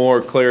give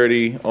more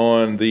clarity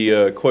on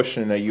the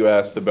question that you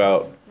asked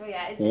about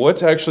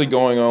what's actually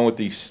going on with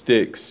these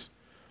sticks.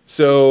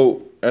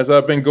 So as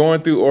I've been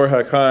going through Or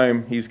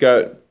HaChaim, he's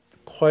got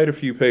quite a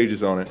few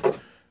pages on it.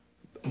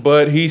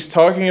 But he's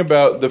talking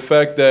about the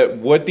fact that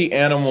what the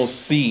animals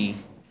see,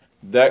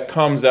 that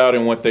comes out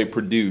in what they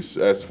produce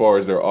as far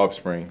as their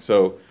offspring.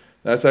 So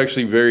that's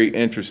actually very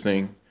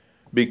interesting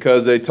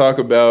because they talk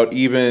about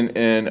even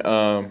in,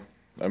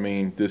 I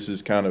mean, this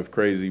is kind of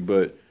crazy,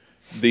 but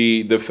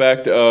the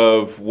fact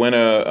of when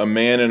a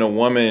man and a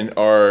woman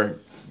are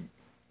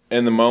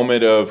in the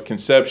moment of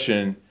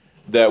conception,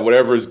 that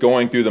whatever is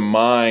going through the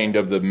mind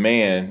of the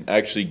man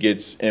actually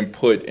gets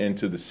input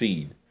into the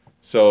seed.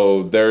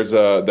 So there's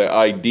the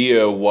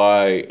idea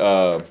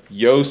why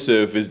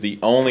Yosef is the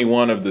only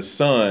one of the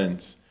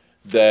sons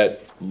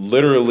that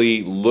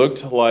literally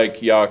looked like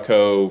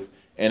Yaakov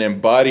and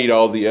embodied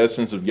all the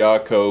essence of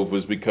Yaakov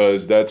was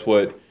because that's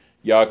what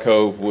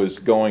Yaakov was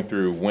going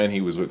through when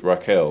he was with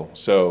Rachel.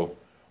 So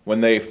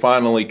when they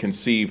finally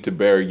conceived to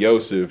bear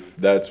Yosef,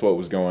 that's what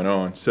was going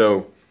on.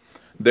 So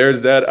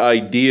there's that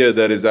idea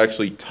that is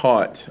actually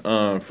taught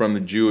from the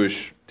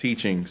Jewish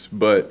teachings,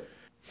 but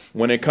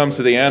when it comes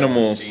to the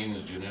animals,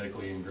 Genes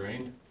genetically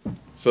ingrained.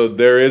 so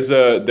there is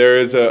a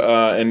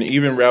and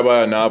even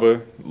Rabbi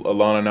Anaba,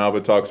 Alana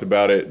Naba talks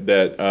about it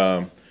that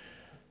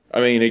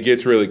I mean it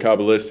gets really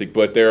Kabbalistic,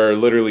 but there are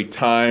literally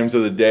times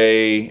of the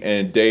day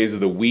and days of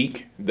the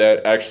week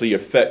that actually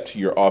affect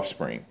your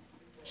offspring.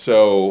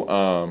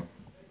 So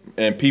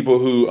and people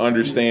who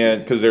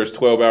understand, because there's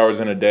 12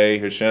 hours in a day,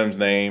 Hashem's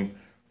name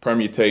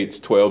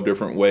permutates 12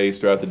 different ways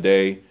throughout the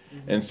day.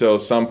 And so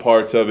some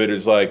parts of it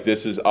is like,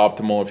 this is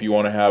optimal if you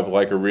want to have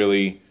like a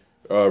really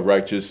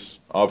righteous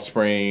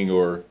offspring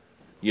or,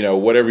 you know,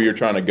 whatever you're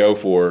trying to go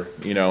for,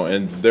 you know,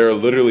 and there are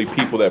literally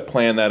people that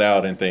plan that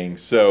out and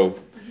things. So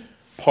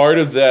part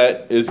of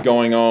that is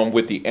going on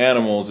with the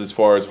animals as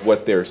far as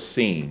what they're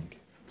seeing.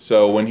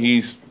 So when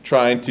he's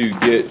trying to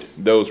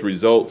get those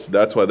results,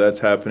 that's why that's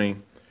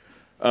happening.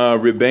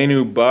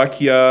 Rabbeinu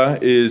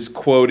Bakia is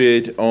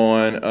quoted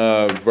on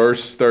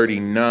verse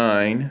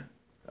 39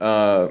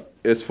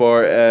 as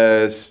far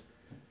as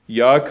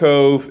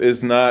Yaakov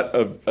is not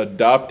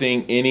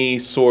adopting any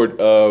sort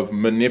of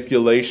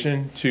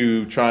manipulation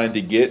to trying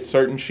to get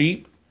certain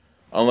sheep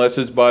unless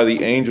it's by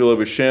the angel of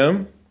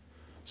Hashem.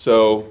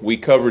 So we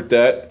covered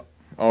that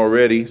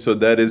already. So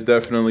that is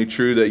definitely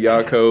true that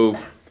Yaakov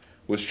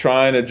was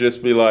trying to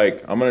just be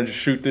like, I'm going to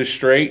just shoot this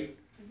straight.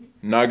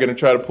 I'm not going to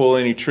try to pull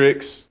any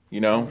tricks. You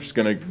know, just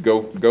going to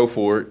go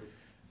for it.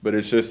 But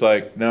it's just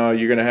like, no,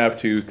 you're going to have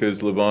to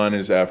because Laban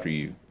is after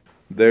you.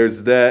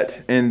 There's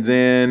that. And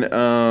then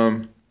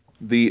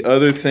the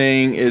other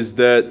thing is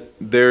that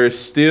there is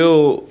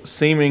still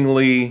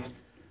seemingly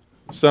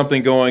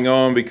something going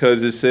on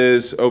because it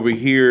says over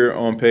here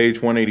on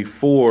page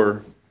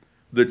 184,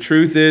 the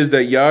truth is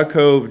that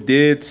Yaakov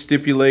did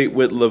stipulate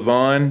with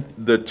Laban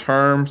the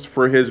terms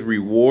for his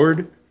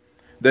reward,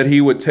 that he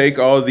would take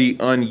all the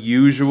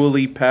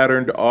unusually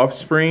patterned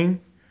offspring,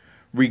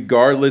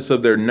 regardless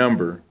of their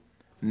number.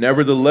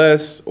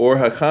 Nevertheless, Or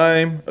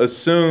HaChaim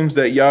assumes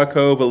that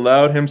Yaakov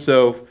allowed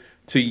himself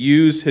to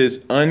use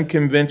his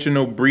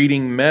unconventional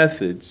breeding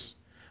methods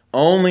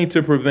only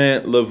to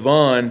prevent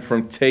Laban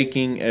from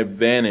taking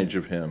advantage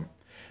of him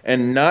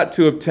and not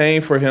to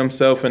obtain for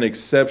himself an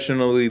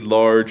exceptionally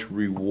large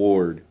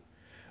reward.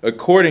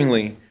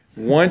 Accordingly,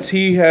 once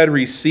he had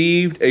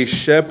received a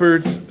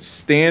shepherd's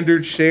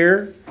standard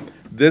share,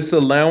 this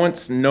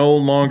allowance no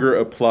longer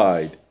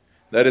applied.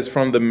 That is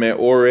from the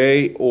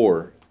Me'orei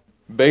Or.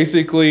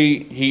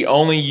 Basically, he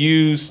only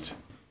used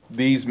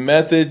these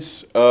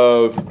methods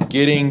of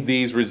getting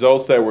these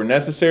results that were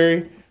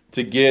necessary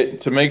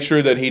to make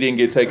sure that he didn't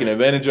get taken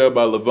advantage of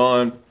by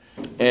Laban.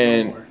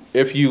 And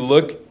if you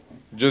look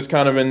just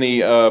kind of in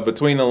the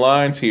between the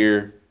lines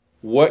here,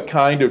 what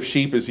kind of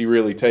sheep is he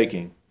really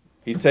taking?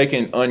 He's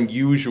taking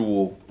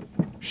unusual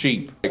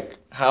sheep. Like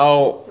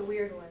how? The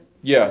weird ones.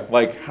 Yeah,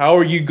 like how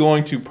are you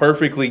going to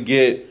perfectly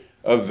get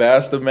a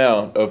vast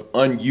amount of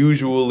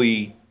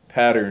unusually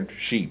patterned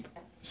sheep?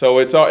 So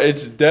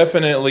it's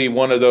definitely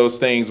one of those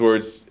things where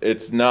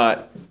it's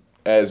not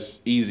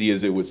as easy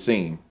as it would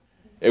seem.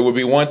 It would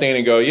be one thing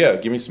to go, yeah,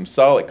 give me some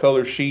solid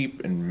color sheep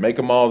and make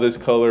them all this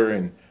color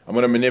and I'm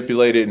gonna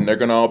manipulate it, and they're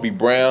gonna all be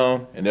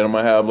brown, and then I'm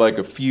gonna have like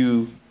a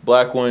few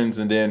black ones,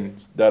 and then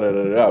da da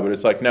da da. Da. But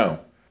it's like no,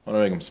 I'm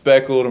gonna make them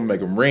speckled. I'm gonna make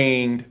them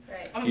ringed.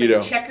 Right. I'm gonna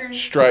make checkers.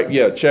 Striped,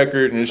 yeah,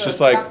 checkered, and it's So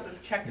just like. Knox's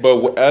checkers.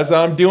 But as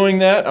I'm doing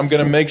that, I'm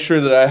gonna make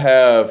sure that I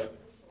have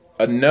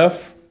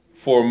enough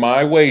for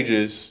my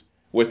wages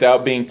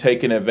without being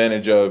taken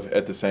advantage of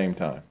at the same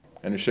time.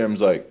 And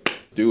Hashem's like,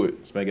 do it.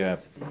 Let's make it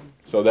happen.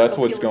 So that's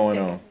what's going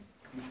on.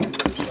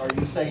 Are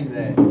you saying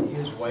that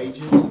his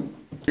wages?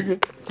 You're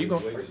good. Keep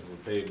going. Wages were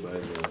paid by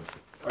the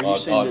Are you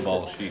saying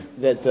oddball sheep.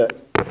 that the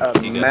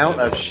amount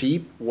that of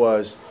sheep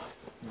was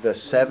the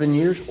 7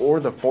 years or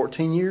the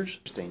 14 years?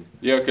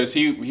 Yeah, because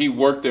he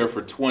worked there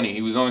for 20.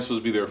 He was only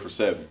supposed to be there for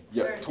 7.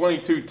 Yeah,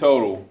 22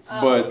 total.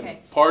 But okay.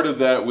 part of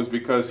that was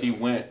because he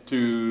went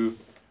to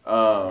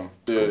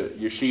the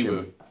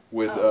yeshiva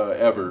with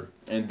Ever.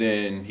 And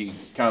then he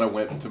kind of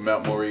went to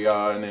Mount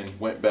Moriah and then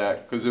went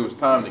back because it was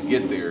time to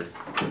get there.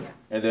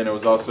 And then it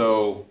was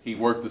also, he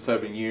worked the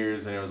 7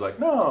 years and it was like,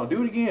 no,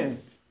 do it again.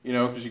 You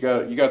know, because you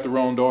got the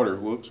wrong daughter.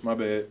 Whoops, my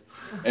bad.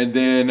 And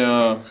then,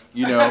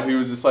 you know, he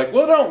was just like,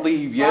 well, don't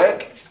leave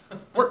yet.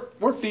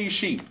 Work these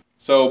sheep.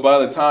 So by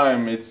the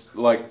time it's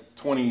like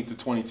 20 to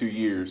 22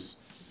 years,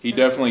 he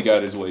definitely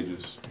got his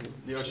wages.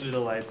 The Orchard of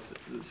Delights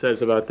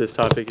says about this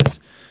topic is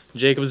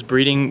Jacob's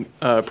breeding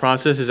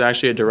process is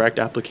actually a direct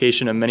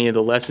application of many of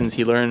the lessons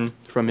he learned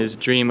from his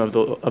dream of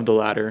the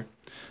ladder.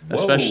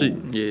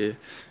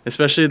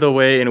 Especially the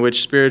way in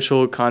which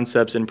spiritual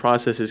concepts and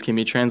processes can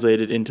be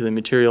translated into the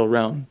material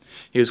realm.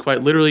 He was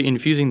quite literally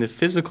infusing the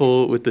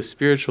physical with the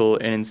spiritual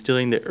and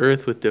instilling the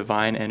earth with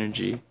divine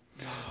energy.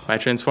 By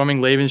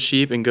transforming Laban's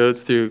sheep and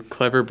goats through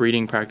clever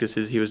breeding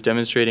practices, he was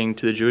demonstrating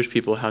to the Jewish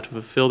people how to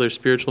fulfill their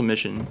spiritual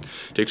mission,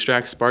 to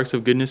extract sparks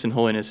of goodness and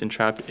holiness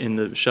entrapped in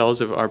the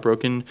shells of our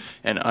broken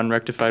and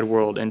unrectified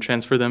world and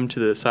transfer them to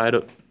the side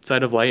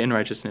of light and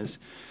righteousness.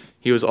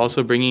 He was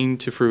also bringing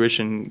to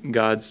fruition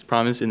God's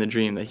promise in the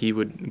dream that he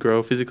would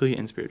grow physically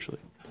and spiritually.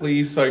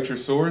 Please cite your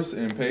source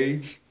and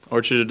page.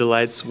 Orchard of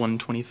Delights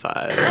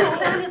 125. It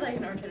sounded like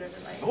an Orchard of Delights.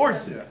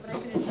 Source it. But I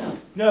couldn't tell.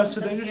 No, so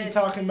they're just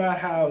talking about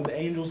how the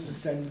angels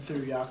descended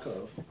through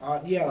Yaakov.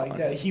 Yeah, like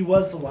that. He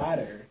was the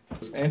ladder.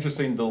 It's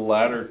interesting the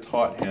ladder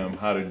taught him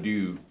how to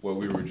do what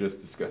we were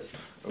just discussing.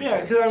 Okay.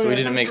 Yeah, because I mean, So we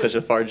didn't make such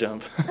a far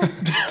jump.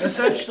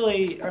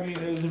 essentially, I mean,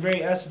 it was the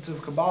very essence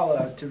of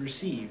Kabbalah to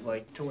receive,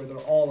 like to where they're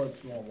all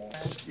normal.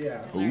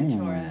 Yeah. Learn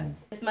Torah.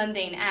 This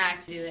mundane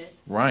act to do this.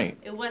 Right.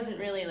 It wasn't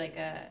really like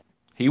a.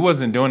 He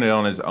wasn't doing it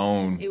on his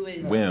own It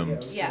was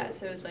whims. Yeah,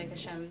 so it was like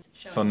Hashem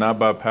showing. So not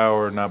by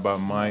power, not by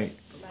might.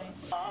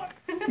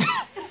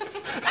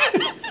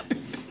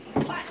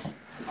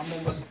 I'm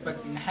almost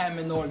expecting ham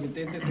and organ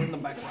in the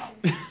background.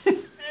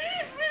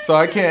 So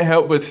I can't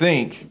help but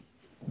think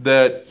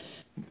that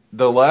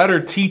the latter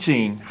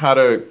teaching how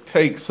to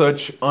take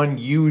such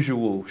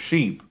unusual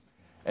sheep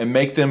and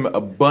make them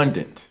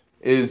abundant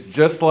is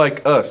just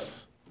like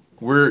us.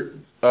 We're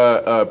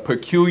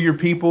peculiar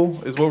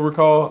people is what we're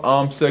called,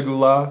 Am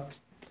Segulah.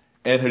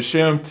 And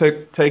Hashem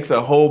takes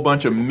a whole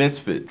bunch of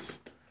misfits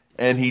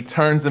and he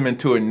turns them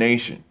into a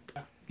nation.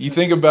 You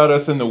think about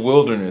us in the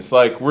wilderness,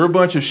 like we're a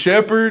bunch of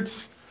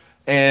shepherds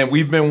and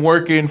we've been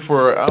working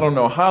for I don't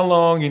know how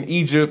long in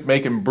Egypt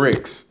making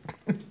bricks.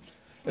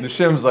 And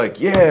Hashem's like,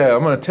 yeah,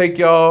 I'm going to take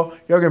y'all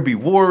going to be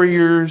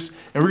warriors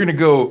and we're going to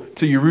go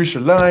to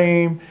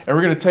Jerusalem and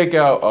we're going to take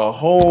out a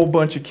whole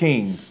bunch of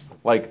kings,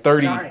 like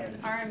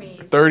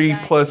 30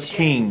 plus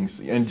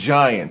kings and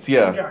giants.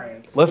 Yeah,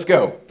 Giants. let's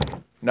go.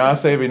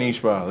 Na'aseh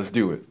v'nishba, let's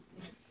do it.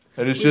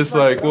 And it's just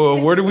like, well,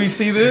 where do we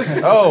see this?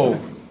 Oh,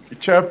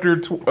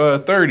 chapter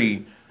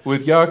 30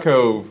 with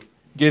Yaakov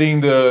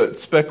getting the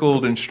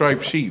speckled and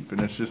striped sheep.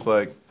 And it's just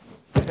like,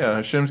 yeah,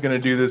 Hashem's going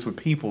to do this with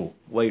people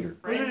later.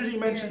 You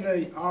mentioned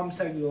the Am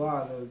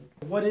Segulah,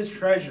 what is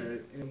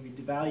treasure, and we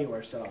devalue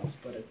ourselves,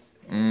 but it's.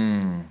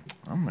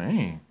 Oh,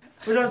 man.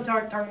 We're not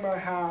talking about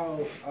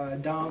how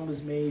Dom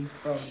was made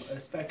from a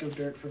speck of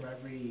dirt from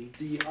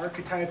the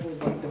archetypal,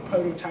 like the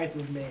prototype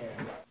of man.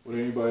 Would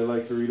anybody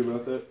like to read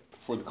about that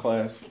for the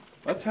class?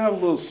 Let's have a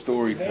little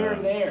story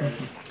time. There.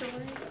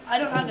 I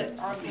don't have it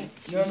on me.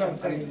 No, I'm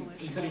saying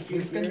instead of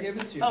here. Give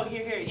it to you. Oh,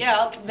 here.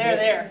 Yeah, there.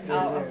 There. But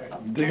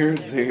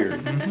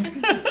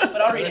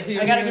I'll read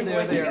it. I got a good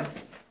voice, I guess.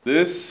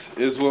 This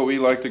is what we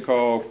like to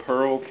call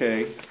Pearl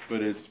K,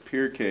 but it's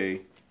Pure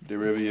K, de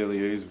Rebbe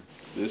Eliezer.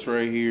 This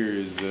right here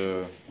is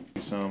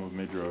some of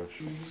Midrash.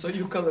 So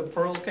you call it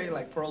pearl cake,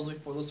 like pearls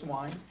before the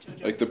swine?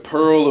 Like the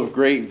pearl of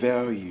great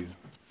value.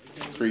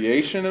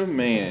 Creation of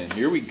man.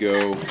 Here we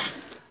go.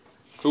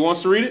 Who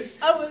wants to read it?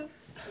 I was.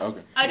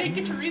 Okay. I didn't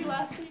get to read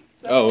last week,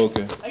 so. Oh,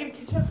 okay. I gotta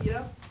catch up, you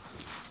know?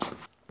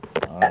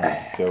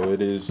 Alright, so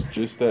it is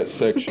just that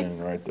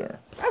section right there.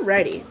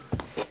 Alrighty.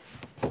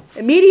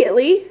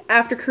 Immediately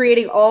after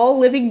creating all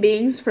living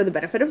beings for the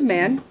benefit of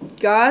man,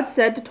 God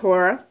said to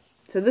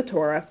the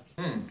Torah,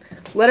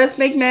 let us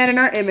make man in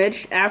our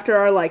image, after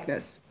our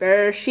likeness.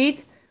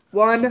 Bereshit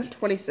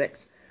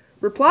 1:26.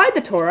 Replied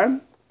the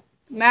Torah,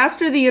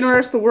 Master of the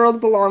universe, the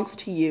world belongs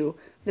to you.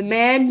 The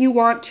man you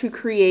want to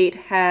create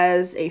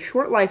has a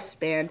short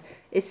lifespan,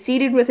 is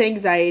seated with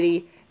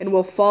anxiety, and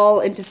will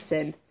fall into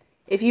sin.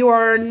 If you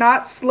are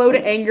not slow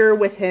to anger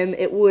with him,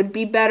 it would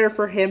be better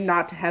for him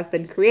not to have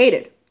been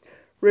created.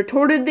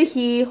 Retorted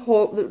the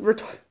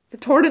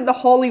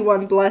Holy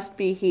One, blessed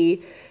be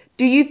he.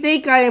 Do you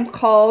think I am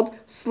called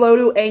slow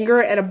to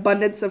anger and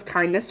abundance of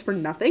kindness for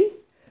nothing?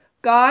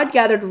 God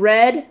gathered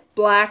red,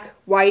 black,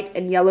 white,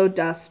 and yellow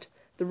dust.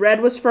 The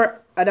red was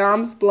for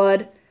Adam's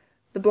blood,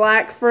 the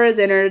black for his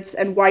innards,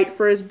 and white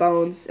for his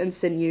bones and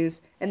sinews,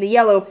 and the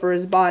yellow for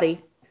his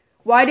body.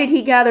 Why did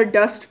he gather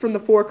dust from the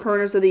four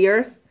corners of the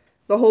earth?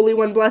 The Holy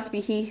One, blessed be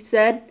he,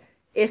 said,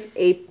 if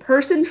a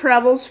person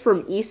travels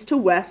from east to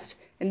west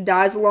and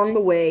dies along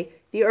the way,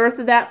 the earth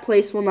of that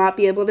place will not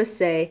be able to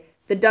say,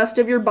 the dust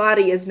of your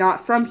body is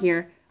not from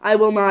here. I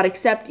will not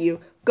accept you.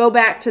 Go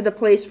back to the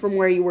place from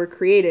where you were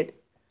created.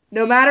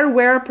 No matter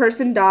where a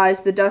person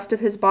dies, the dust of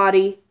his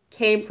body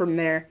came from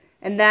there,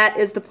 and that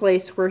is the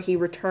place where he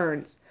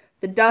returns.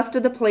 The dust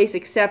of the place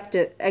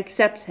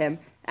accepts him,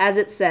 as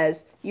it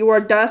says, you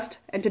are dust,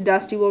 and to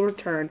dust you will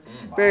return.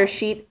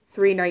 Bereshit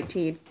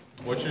 3:19.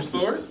 What's your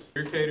source?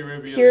 Pirkei de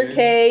Rabbi Eliezer.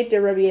 Pirkei de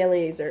Rabbi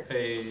Eliezer.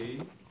 Hey.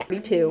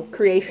 32.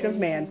 Creation of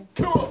man.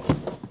 Come on.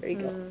 There you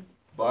go.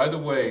 By the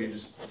way,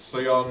 just so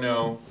y'all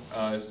know,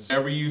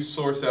 whenever you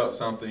source out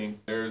something,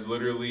 there's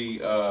literally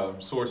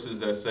sources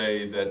that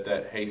say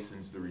that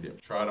hastens the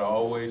redemption. Try to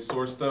always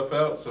source stuff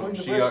out so Point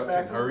the Mashiach bricks back can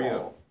in the hurry wall.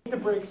 up. The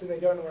bricks and they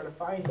don't know where to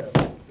find them.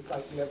 It's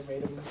like you never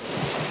made them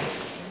before.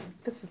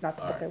 This is not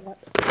the book I want.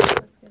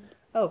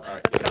 All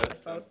right, yeah,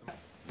 that's the.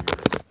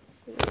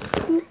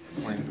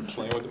 Playing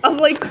with the I'm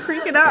like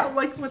freaking out. I'm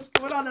like, what's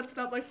going on? That's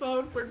not my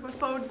phone. Where'd my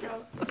phone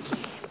go?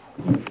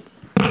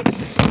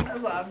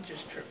 I'm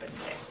just tripping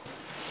today.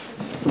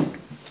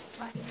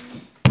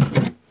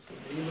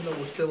 Even though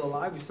we're still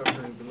alive, we start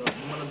turning blue.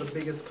 It's one of the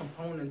biggest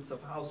components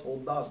of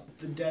household dust.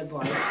 The dead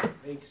light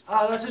makes.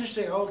 Oh, that's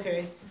interesting.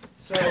 Okay.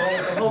 So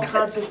like, the whole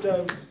concept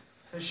of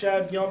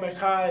Hashem Yom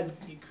Echad,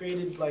 he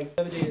created like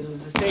the other days, it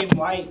was the same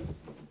light.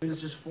 He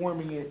was just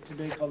forming it to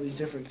make all these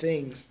different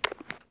things.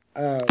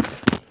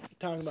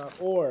 Talking about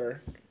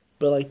ore,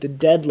 but like the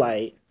dead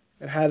light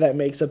and how that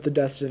makes up the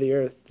dust of the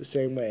earth the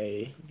same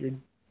way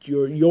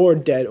your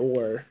dead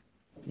ore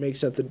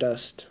makes up the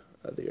dust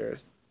of the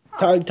earth.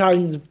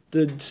 Talking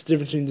the difference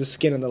between the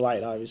skin and the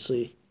light,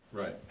 obviously.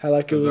 Right. How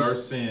like it Because was our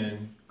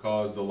sin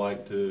caused the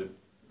light to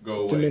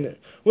go away.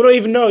 We don't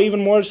even know.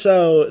 Even more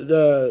so,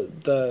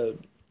 the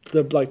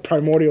like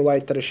primordial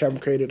light that Hashem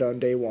created on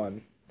day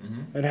one,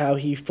 and how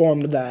He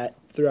formed that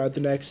throughout the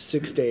next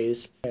 6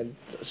 days, and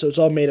so it's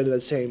all made out of the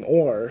same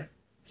ore.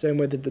 Same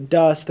way that the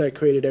dust that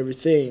created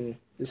everything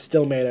is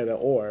still made out of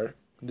ore,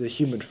 the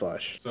human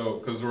flesh. So,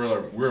 because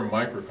we're a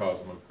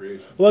microcosm of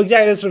creation. Well,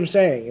 exactly. That's what I'm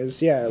saying.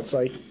 It's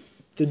like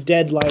the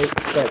dead light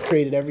that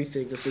created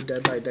everything is the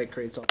dead light that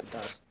creates all the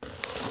dust.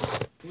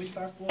 Can we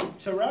talk a little?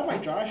 So Rabbi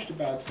Josh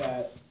about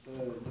that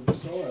the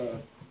Besorah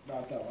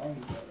not that long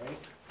ago, right?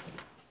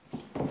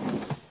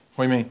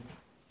 What do you mean?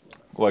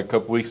 Like a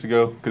couple weeks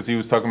ago? Because he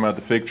was talking about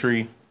the fig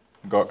tree.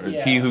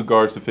 Yeah. He who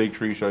guards the fig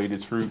tree shall eat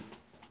its fruit.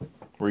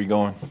 Where are you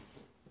going?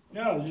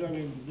 No, I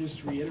mean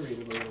just reiterate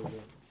it a little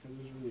bit because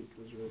it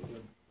was really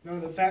good. No,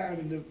 the fact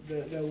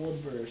that one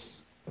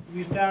verse.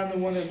 We found the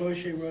one that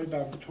Moshe wrote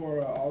about the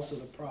Torah, also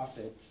the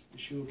prophets,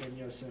 Yeshua ben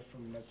Yosef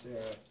from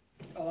Netzerah.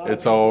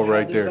 It's all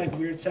right this, there. Like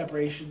weird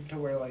separation to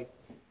where like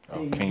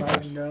Oh, they can you might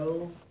pass?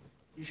 know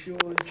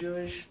Yeshua was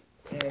Jewish,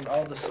 and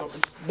all the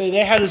they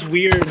had this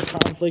weird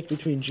conflict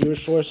between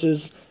Jewish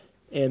sources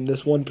and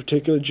this one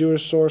particular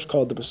Jewish source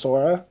called the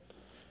Besorah.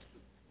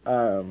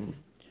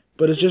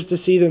 But it's just to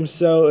see them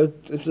so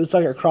it's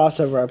like a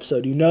crossover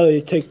episode. You know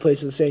they take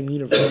place in the same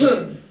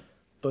universe,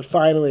 but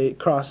finally it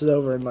crosses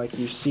over and like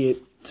you see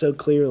it so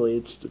clearly.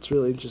 It's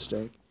really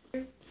interesting.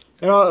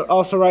 And I'll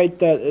also write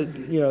that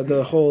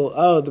the whole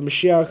the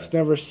Mashiach's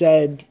never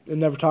said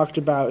and never talked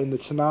about in the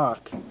Tanakh,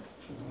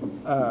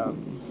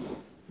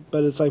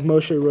 but it's like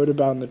Moshe wrote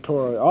about in the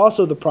Torah.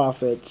 Also the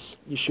prophets,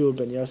 Yeshua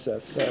ben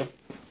Yosef. So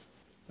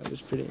that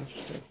was pretty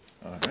interesting.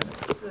 All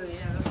right. So,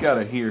 yeah, got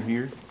a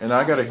here, and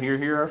I got a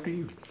here after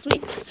you.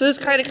 Sweet. So this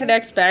kind of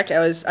connects back.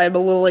 I'm a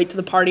little late to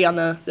the party on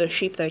the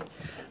sheep thing,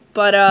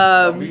 but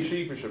Don't be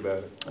sheepish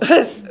about it.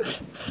 You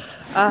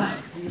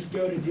just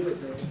go to do it,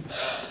 man.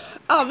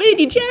 Oh man,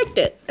 you jacked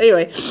it.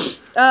 Anyway,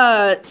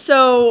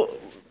 so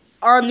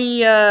on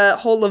the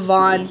whole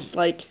Lavan,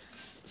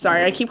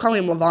 sorry, I keep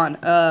calling him Lavan.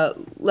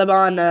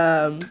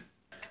 Laban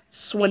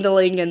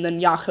swindling, and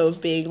then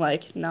Yaakov being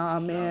like, nah,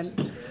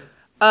 man.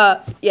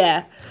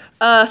 Yeah.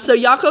 So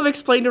Yaakov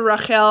explained to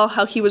Rachel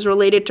how he was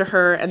related to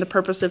her and the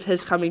purpose of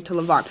his coming to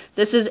Lavan.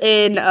 This is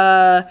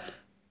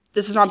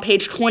on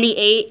page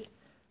 28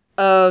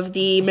 of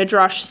the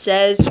Midrash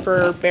Says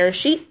for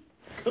Bereshit.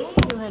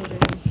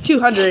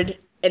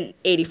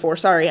 284.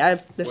 Sorry,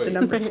 I missed a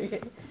number.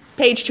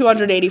 Page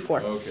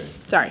 284. Okay.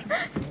 Sorry.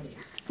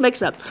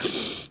 Mix up.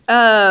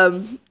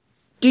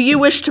 Do you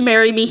wish to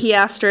marry me? He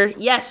asked her.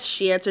 Yes,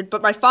 she answered,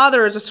 but my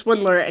father is a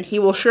swindler and he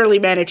will surely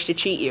manage to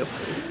cheat you.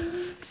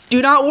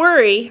 Do not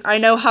worry, I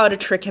know how to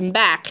trick him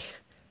back.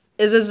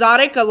 Is a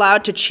Zadok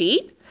allowed to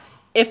cheat?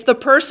 If the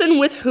person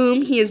with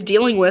whom he is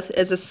dealing with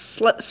is a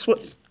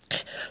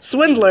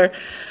swindler,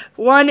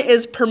 one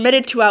is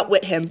permitted to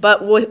outwit him.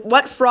 But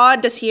what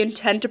fraud does he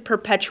intend to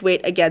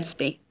perpetuate against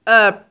me?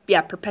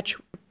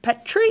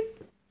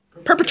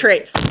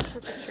 Perpetrate.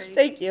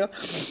 Thank you.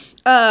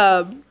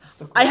 I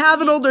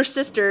have an older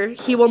sister.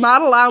 He will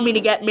not allow me to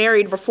get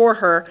married before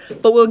her,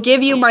 but will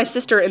give you my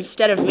sister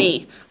instead of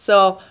me.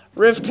 So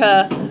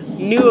Rivka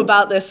knew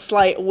about this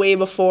slight way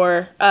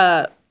before.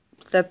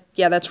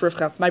 That's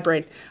Rivka, my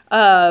brain.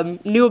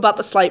 Knew about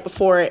the slight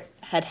before it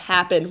had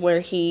happened, where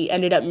he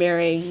ended up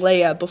marrying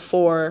Leah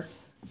before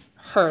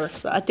her.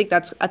 So I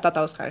thought that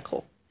was kind of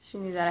cool. She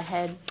knew that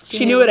ahead.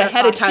 She knew it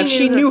ahead of time.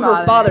 She knew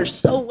her father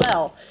so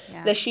well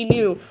that she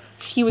knew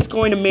he was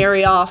going to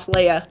marry off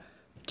Leia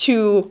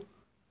to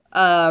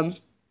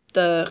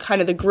the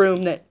kind of the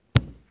groom that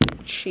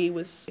she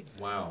was.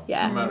 Wow.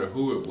 Yeah. No matter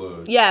who it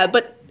was. Yeah,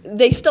 but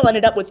they still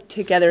ended up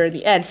together in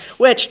the end,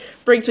 which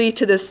brings me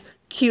to this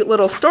cute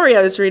little story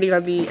I was reading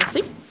on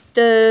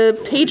the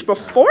page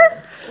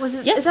before. Was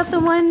it? Yes. Is that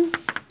the one?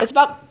 It's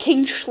about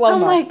King Shlomo. Oh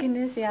my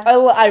goodness, yeah.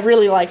 I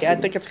really like it. I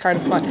think it's kind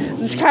of fun.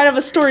 It's kind of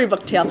a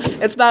storybook tale.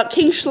 It's about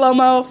King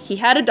Shlomo. He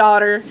had a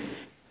daughter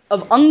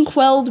of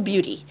unquelled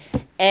beauty,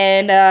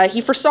 and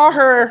he foresaw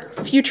her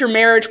future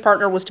marriage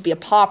partner was to be a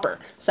pauper.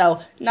 So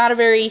not a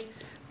very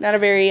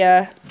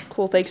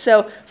cool thing.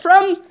 So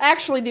from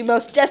actually the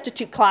most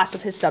destitute class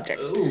of his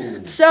subjects.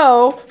 Ooh.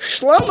 So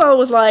Shlomo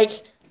was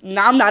like,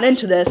 "No, I'm not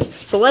into this.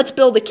 So let's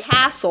build a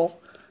castle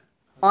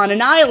on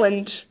an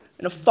island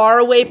in a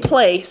faraway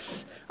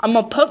place. I'm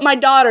going to put my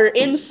daughter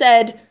in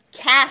said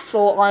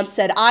castle on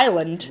said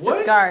island."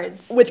 What?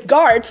 Guards. With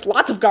guards,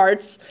 lots of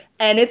guards,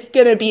 and it's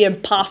going to be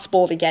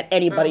impossible to get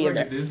anybody in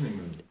there. Sounds like a Disney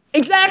movie.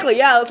 Exactly,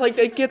 yeah. It's like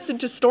it gets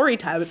into story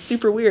time. It's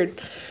super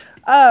weird.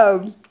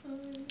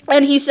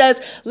 And he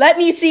says, "Let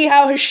me see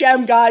how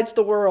Hashem guides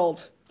the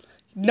world."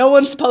 No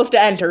one's supposed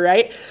to enter,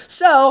 right?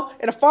 So,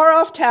 in a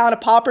far-off town, a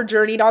pauper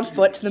journeyed on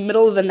foot to the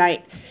middle of the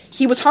night.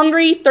 He was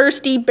hungry,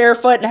 thirsty,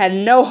 barefoot, and had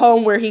no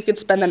home where he could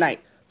spend the night.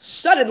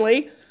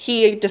 Suddenly,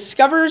 he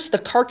discovers the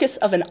carcass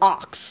of an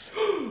ox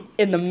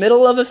in the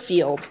middle of a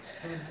field.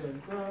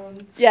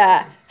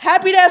 Yeah.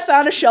 Happy to have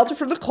found a shelter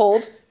from the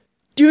cold,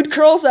 dude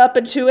curls up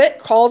into it,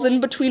 crawls in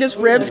between his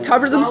ribs,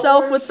 covers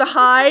himself with the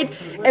hide,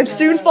 and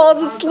soon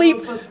falls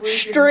asleep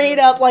straight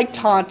up like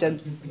Tauntaun.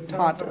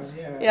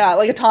 Yeah,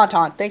 like a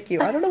tauntaun. Thank you.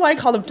 I don't know why I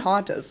call them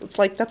tauntas. It's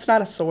like, that's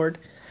not a sword.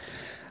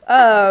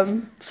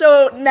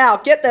 So now,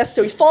 get this.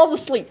 So he falls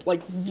asleep,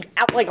 like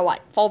out like a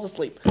light. Falls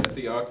asleep. At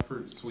the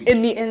Oxford Suite.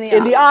 In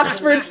the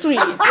Oxford Suite,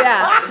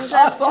 yeah.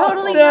 That's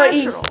totally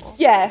natural.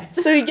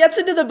 So he gets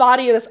into the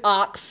body of this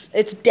ox.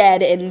 It's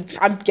dead, and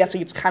I'm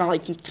guessing it's kind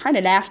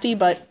of nasty,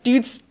 but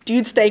dude's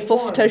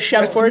thankful to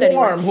Hashem for it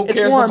anyway. Who It's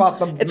cares warm. about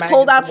the It's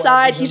cold maggots or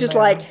outside. whatever's He's in just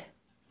there? like,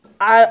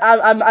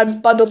 I'm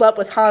bundled up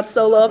with Han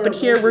Solo up in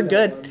here. We're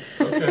good.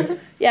 Okay.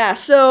 Yeah.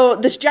 So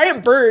this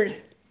giant bird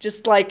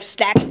just like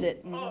snatches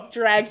it and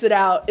drags it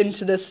out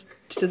into this.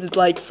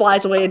 Like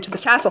flies away into the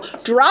castle,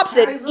 drops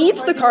it,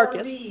 eats the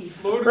carcass,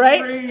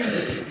 right?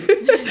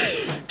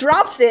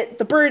 Drops it,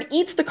 the bird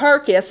eats the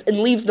carcass and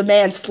leaves the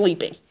man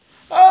sleeping.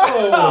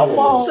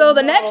 So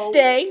the next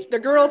day, the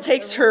girl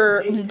takes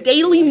her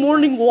daily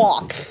morning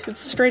walk. It's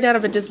straight out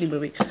of a Disney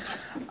movie.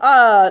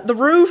 On the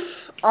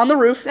roof. I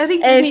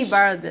think Disney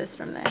borrowed this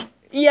from there.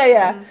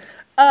 Yeah.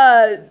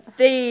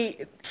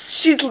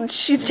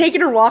 She's taking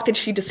her walk and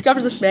she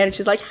discovers this man and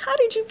she's like, "How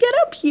did you get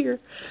up here?"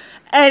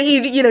 And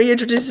he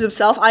introduces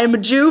himself. "I am a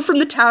Jew from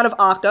the town of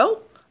Akko."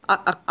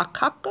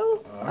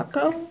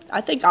 Akko?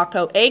 I think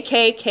Akko.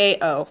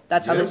 Akko.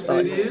 That's how they spell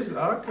it. Yes, it is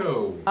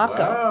Akko. Akko.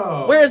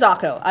 Wow. Where is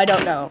Akko? I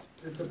don't know.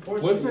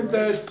 Wasn't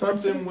that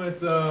something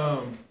with,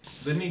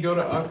 didn't he go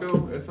to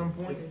Akko at some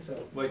point?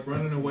 Like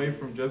running away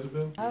from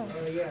Jezebel?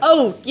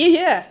 Oh,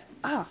 yeah.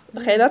 Ah,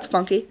 okay, that's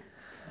funky.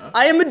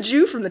 "I am a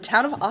Jew from the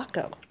town of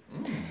Akko.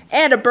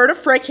 And a bird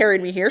of prey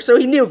carried me here," so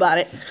he knew about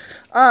it.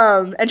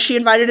 And she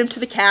invited him to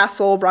the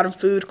castle, brought him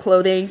food,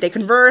 clothing. They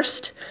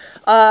conversed.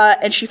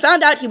 And she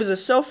found out he was a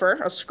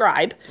sofer, a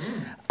scribe,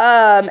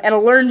 and a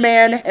learned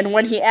man. And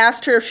when he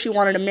asked her if she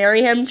wanted to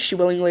marry him, she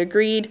willingly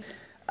agreed.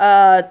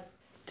 So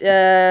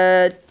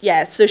they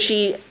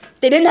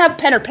didn't have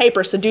pen or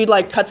paper, so dude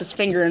like cuts his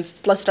finger and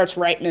starts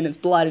writing in his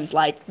blood and is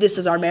like, "This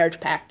is our marriage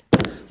pact."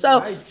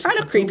 So, kind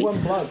of creepy.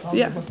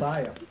 Yeah.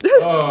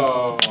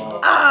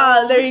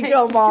 Oh. There you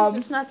go, Mom.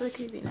 It's not so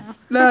creepy now.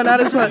 No,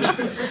 not as much.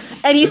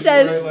 And he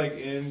says, Like,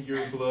 "In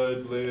your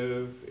blood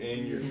live,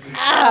 in your..."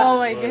 Oh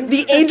my goodness.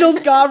 "The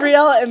angels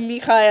Gabriel and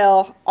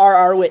Michael are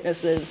our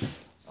witnesses."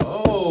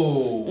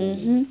 Oh.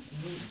 Mm-hmm.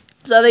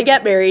 So they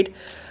get married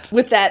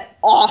with that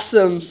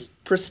awesome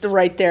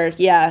right there.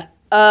 Yeah.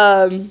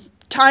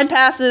 Time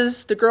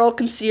passes. The girl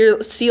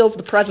conceals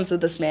the presence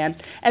of this man,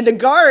 and the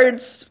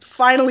guards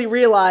finally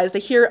realize they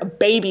hear a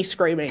baby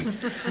screaming,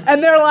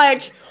 and they're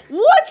like,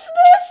 "What's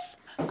this?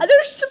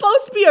 There's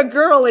supposed to be a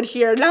girl in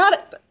here,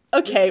 not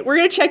okay, we're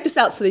gonna check this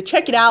out. So they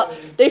check it out.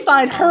 They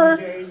find her.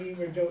 Jerry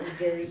where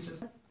Jerry's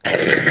just.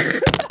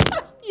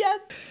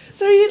 Yes.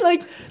 So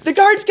the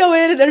guards go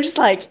in and they're just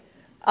like,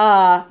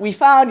 we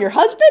found your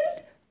husband,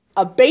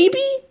 a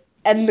baby,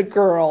 and the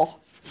girl.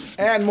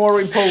 And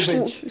Maury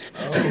Povich.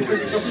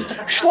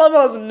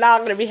 Shlomo's not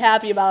going to be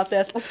happy about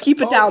this. Let's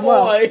keep it down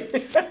low.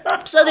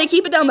 So they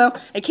keep it down low,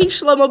 and King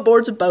Shlomo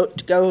boards a boat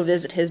to go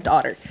visit his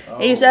daughter.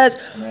 And he says,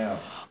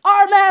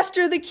 our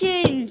master, the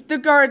king, the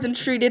guards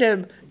entreated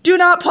him, do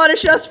not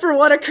punish us for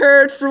what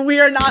occurred, for we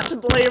are not to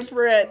blame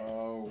for it.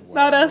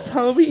 Not us,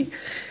 homie.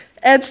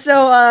 And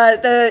so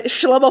the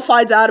Shlomo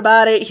finds out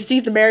about it. He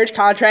sees the marriage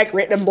contract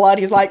written in blood.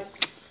 He's like,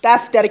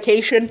 that's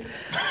dedication.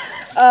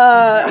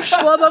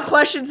 Shlomo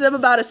questions him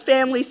about his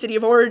family, city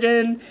of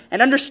origin,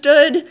 and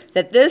understood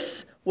that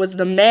this was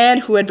the man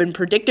who had been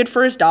predicted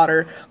for his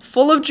daughter.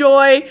 Full of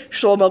joy,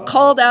 Shlomo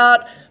called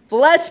out,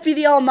 blessed be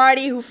the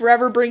Almighty who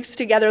forever brings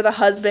together the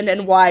husband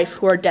and wife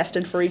who are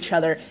destined for each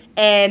other.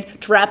 And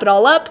to wrap it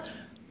all up,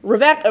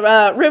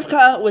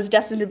 Rivka was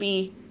destined to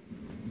be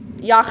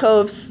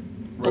Yaakov's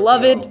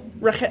beloved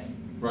Rachel.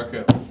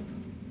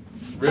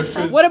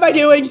 What am I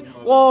doing?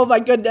 Oh my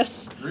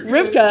goodness.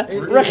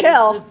 Rivka,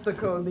 Rachel. It's the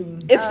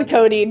codeine. It's the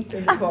codeine.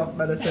 In the cough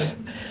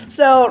medicine.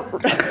 So,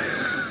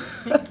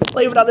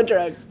 blame it on the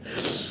drugs.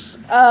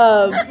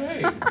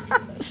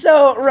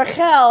 So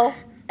Rachel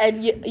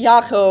and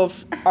Yaakov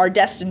are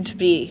destined to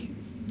be.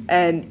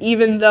 And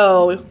even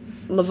though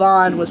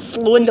Lavan was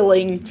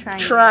swindling,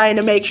 trying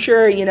to make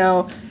sure,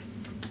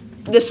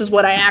 this is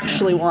what I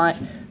actually want,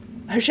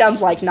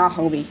 Hashem's like, nah,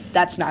 homie,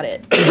 that's not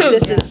it.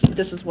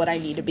 This is what I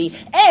need to be.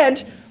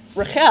 And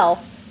Rachel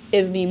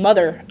is the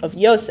mother of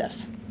Yosef,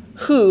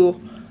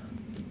 who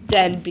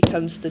then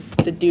becomes the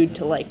dude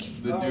to The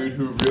dude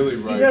who really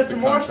He writes does the some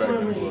more contract in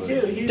swindling blood.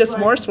 too. He's Does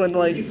more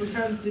swindling. He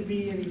pretends to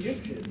be an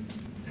Egyptian.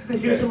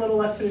 Here's a little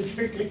lesson in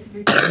trickery.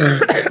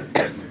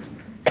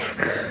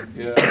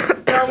 Yeah,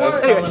 that's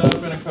coming up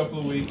in a couple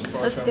of weeks.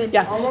 That's good.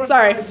 Yeah,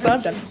 sorry, so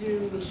I'm done.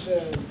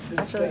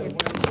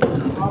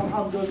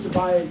 Abraham goes to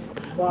buy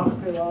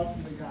Machpelah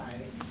from the guy.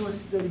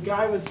 The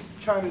guy was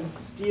trying to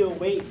steal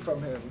weight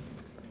from him.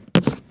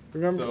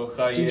 Remember?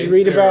 So, Did you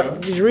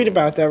read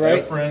about that,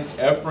 right?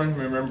 Ephron,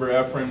 remember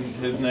Ephron,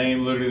 his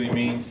name literally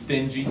means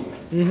stingy.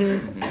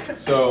 Mm-hmm.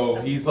 So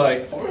he's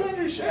like,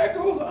 400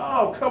 shekels?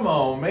 Oh, come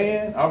on,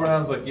 man.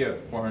 Abraham's like, yeah,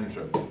 400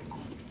 shekels.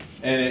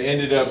 And it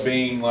ended up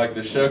being like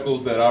the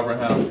shekels that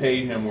Abraham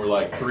paid him were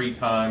like 3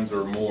 times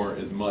or more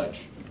as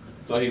much.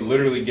 So he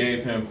literally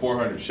gave him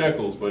 400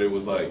 shekels, but it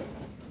was like,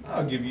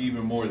 I'll give you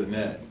even more than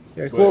that.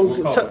 Yeah, But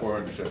we'll call it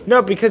 400 shekels.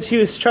 No, because he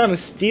was trying to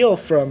steal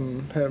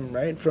from him,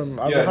 right? From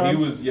Abraham.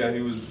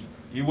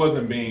 He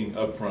wasn't being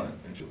upfront.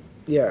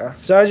 Yeah,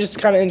 so I was just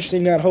kind of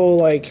interesting that whole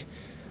why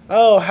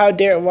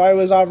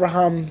was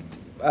Abraham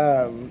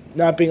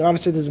not being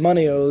honest with his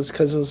money? It was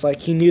because it was like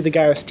he knew the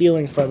guy was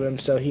stealing from him,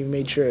 so he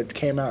made sure it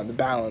came out in the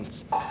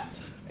balance.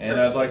 And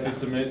I'd like to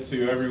submit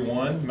to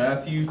everyone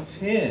Matthew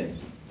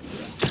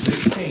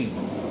 10:16.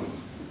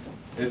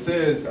 It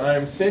says, I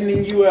am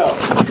sending you out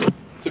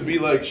to be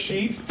like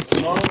sheep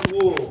among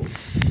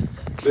wolves.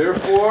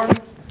 Therefore,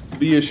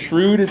 be as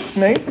shrewd as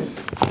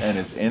snakes and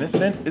as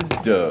innocent as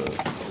doves.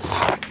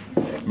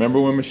 Remember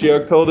when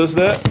Mashiach told us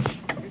that?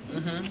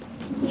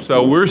 Mm-hmm.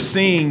 So we're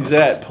seeing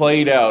that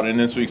played out in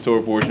this week's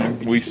Torah portion.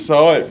 We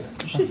saw it.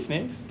 Did you say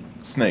snakes?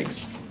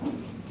 Snakes.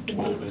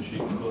 Wolf in sheep's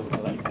clothing. I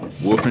like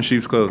that. Wolf in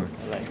sheep's clothing.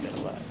 I like that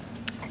a lot.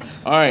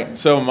 All right,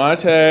 so my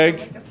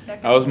tag,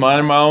 I was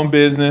minding my own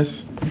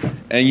business.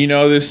 And you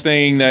know this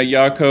thing that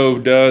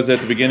Yaakov does at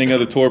the beginning of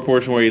the Torah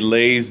portion where he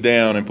lays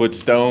down and puts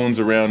stones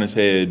around his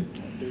head.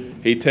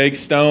 He takes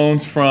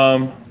stones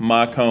from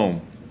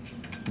Makom,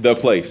 the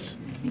place.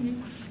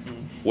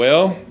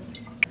 Well,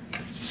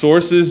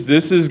 sources,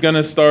 this is going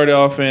to start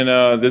off in,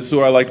 this is who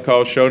I like to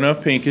call Shonah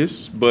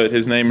Pincus, but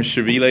his name is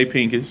Shavile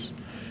Pincus.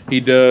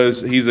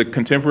 He's a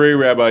contemporary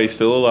rabbi, he's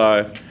still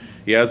alive.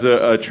 He has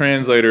a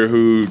translator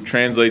who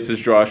translates his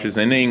droshes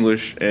into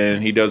English,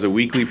 and he does a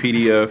weekly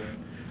PDF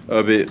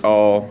of it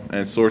all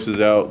and sources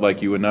out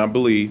like you would not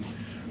believe.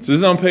 So this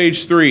is on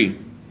page 3.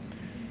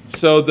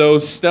 So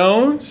those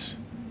stones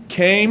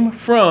came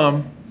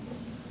from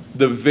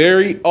the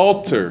very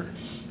altar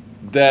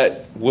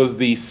that was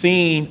the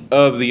scene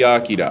of the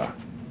Akedah.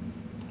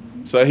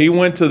 So he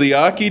went to the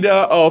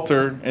Akedah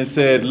altar and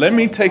said, let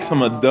me take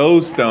some of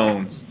those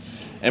stones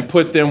and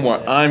put them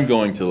where I'm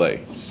going to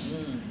lay.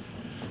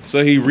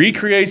 So he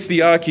recreates the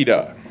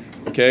Akedah.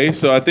 Okay,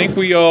 so I think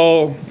we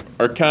all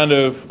are kind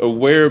of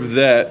aware of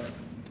that,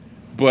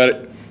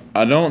 but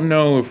I don't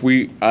know if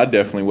I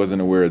definitely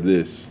wasn't aware of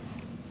this.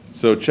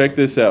 So check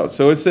this out.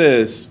 So it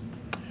says,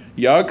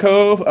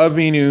 Yaakov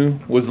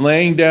Avinu was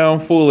laying down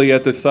fully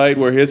at the site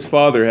where his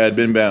father had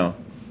been bound.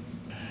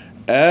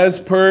 As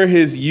per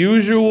his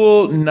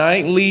usual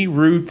nightly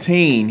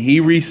routine,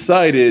 he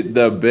recited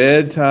the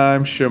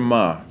bedtime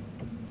Shema.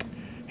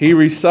 He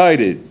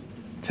recited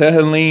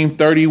Tehillim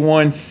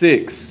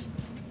 31:6.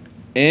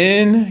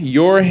 In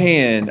your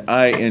hand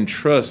I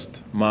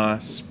entrust my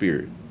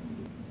spirit.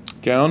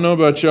 Okay, I don't know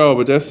about y'all,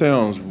 but that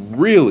sounds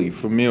really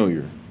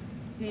familiar.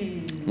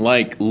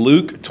 Like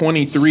Luke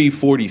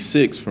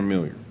 23:46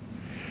 familiar.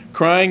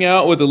 Crying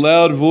out with a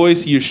loud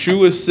voice,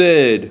 Yeshua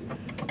said,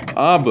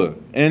 Abba,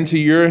 into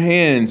your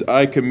hands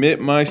I commit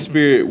my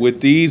spirit.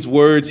 With these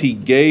words, he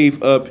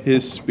gave up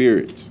his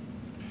spirit.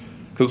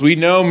 Because we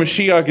know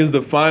Mashiach is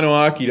the final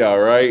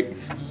Akedah, right?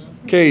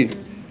 Okay,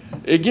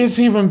 it gets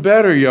even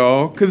better,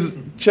 y'all. Because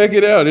check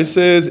it out. It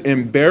says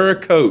in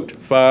Barakot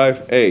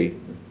 5a,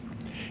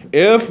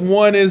 if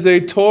one is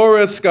a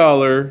Torah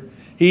scholar,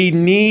 he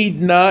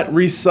need not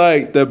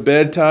recite the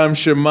bedtime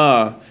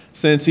Shema,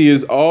 since he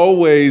is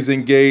always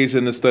engaged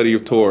in the study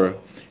of Torah,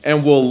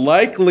 and will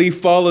likely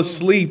fall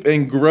asleep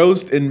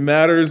engrossed in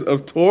matters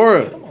of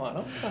Torah. Come on, I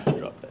was about to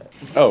drop that.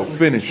 Oh,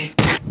 finish.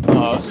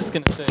 I was just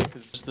gonna say,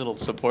 because just a little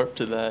support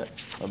to that,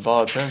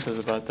 Baal Term says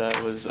about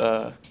that was,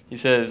 he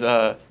says,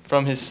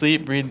 from his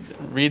sleep,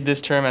 read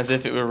this term as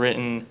if it were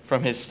written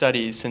from his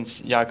studies,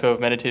 since Yaakov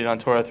meditated on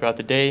Torah throughout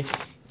the day,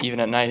 even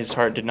at night his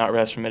heart did not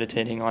rest from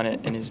meditating on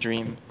it in his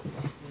dream.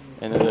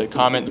 And then the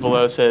comment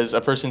below says,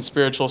 a person's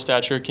spiritual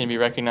stature can be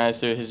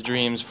recognized through his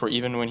dreams, for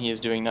even when he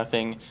is doing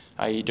nothing,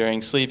 i.e.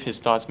 during sleep,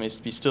 his thoughts may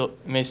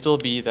still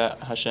be that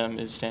Hashem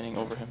is standing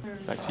over him.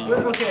 Back to you.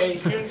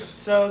 Okay,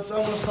 so it's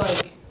almost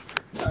like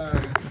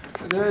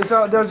there's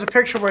a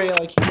picture where he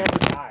never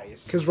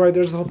dies. Because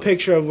there's the whole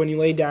picture of when you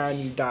lay down,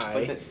 you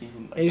die,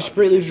 and your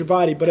spirit leaves your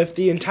body. But if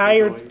the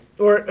entire,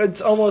 or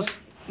it's almost,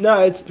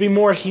 no, it's be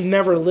more he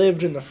never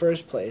lived in the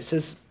first place.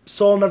 His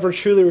soul never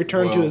truly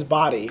returned to his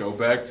body. Go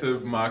back to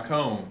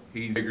Makom.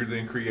 He's bigger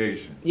than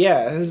creation.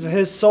 Yeah,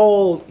 his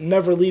soul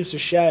never leaves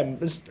Hashem.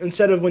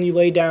 Instead of when you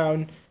lay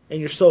down and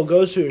your soul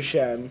goes to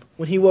Hashem,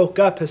 when he woke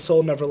up, his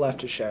soul never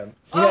left Hashem.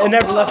 It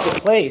never left the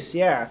place,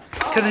 yeah.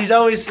 Because he's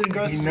always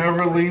goes He to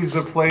never leaves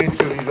the place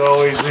because he's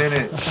always in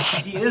it.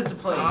 He is the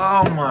place.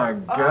 Oh my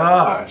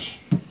gosh.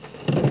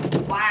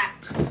 Wow.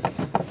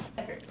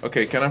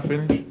 Okay, can I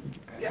finish?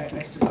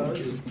 I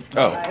suppose.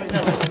 Oh,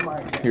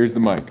 here's the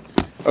mic.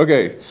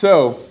 Okay,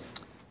 so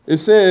it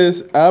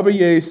says,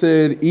 Abaye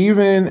said,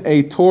 even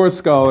a Torah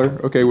scholar,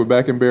 okay, we're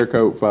back in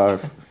Barakot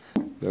 5.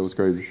 That was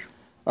crazy.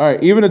 All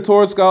right, even a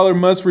Torah scholar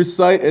must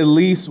recite at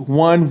least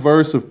one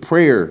verse of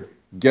prayer.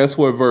 Guess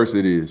what verse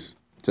it is?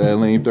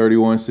 Tehillim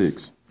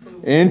 31:6.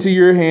 Into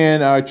your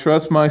hand I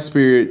trust my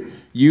spirit.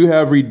 You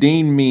have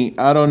redeemed me,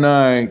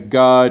 Adonai,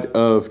 God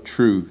of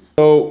truth.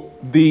 So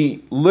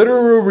the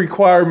literal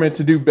requirement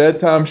to do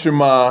bedtime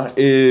Shema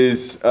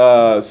is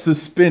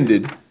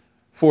suspended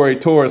for a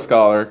Torah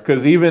scholar,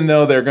 because even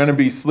though they're going to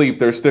be asleep,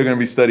 they're still going to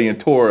be studying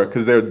Torah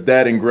because they're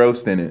that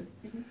engrossed in it.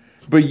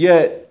 But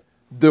yet,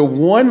 the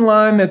one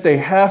line that they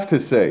have to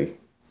say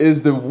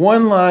is the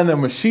one line that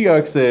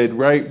Mashiach said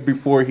right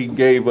before he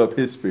gave up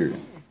his spirit.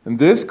 And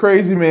this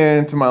crazy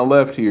man to my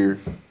left here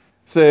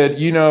said,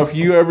 you know, if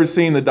you ever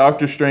seen the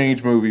Doctor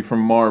Strange movie from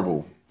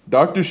Marvel,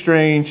 Doctor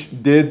Strange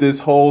did this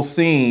whole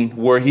scene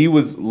where he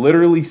was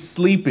literally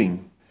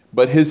sleeping,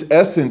 but his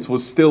essence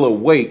was still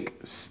awake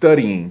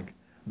studying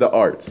the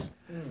arts.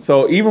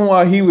 So even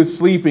while he was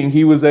sleeping,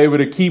 he was able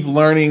to keep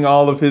learning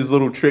all of his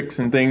little tricks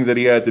and things that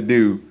he had to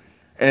do.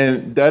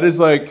 And that is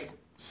like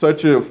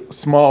such a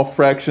small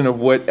fraction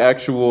of what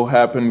actually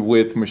happened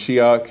with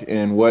Mashiach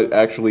and what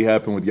actually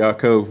happened with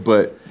Yaakov.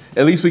 But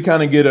at least we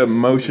kind of get a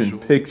motion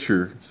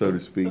picture, so to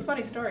speak. It's a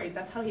funny story.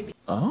 That's how he.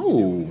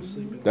 Oh,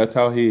 that's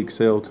how he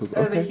excelled.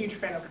 I was a huge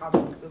fan of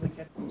comic books as a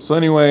kid. So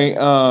anyway,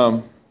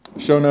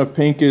 sure enough,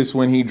 Pincus,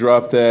 when he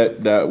dropped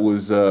that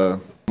was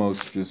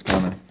almost just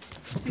kind of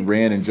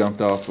ran and jumped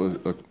off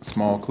a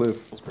small cliff.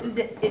 Is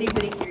it itty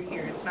bitty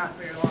here? It's not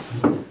very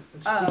long.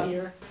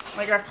 Here.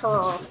 Like a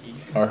her.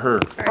 Or her.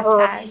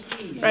 Right.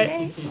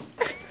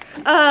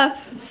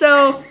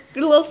 So a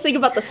little thing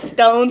about the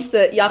stones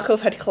that Yaakov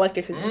had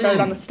collected, because he started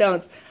on the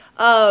stones.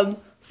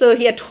 So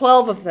he had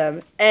 12 of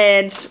them,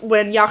 and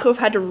when Yaakov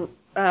had to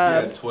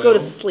go to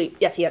sleep,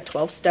 yes, he had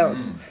 12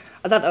 stones.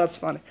 I thought that was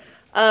funny.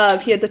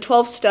 He had the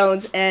 12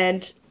 stones,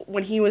 and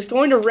when he was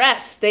going to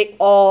rest, they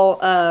all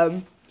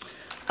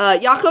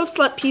Yaakov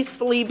slept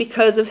peacefully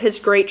because of his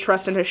great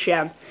trust in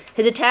Hashem.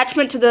 His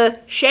attachment to the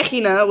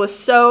Shekinah was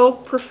so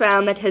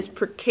profound that his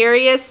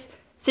precarious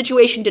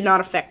situation did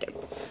not affect him.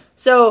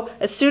 So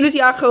as soon as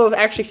Yaakov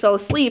actually fell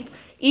asleep,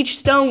 each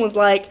stone was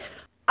like,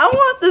 I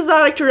want the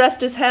Zadok to rest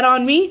his head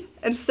on me.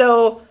 And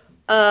so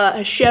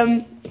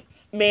Hashem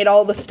made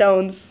all the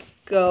stones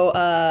go,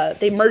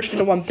 they merged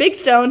into one big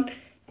stone,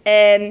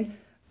 and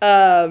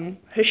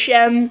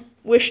Hashem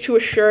wished to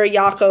assure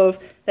Yaakov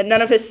that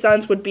none of his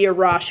sons would be a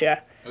Rasha.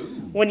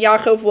 When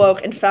Yaakov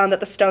woke and found that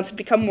the stones had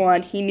become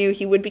one, he knew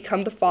he would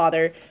become the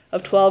father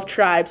of 12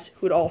 tribes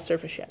who would all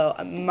serve Hashem. So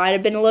I might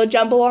have been a little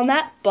jumble on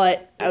that,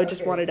 but I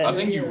just wanted to... I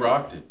think you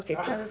rocked it. Okay.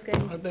 That was good.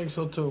 I think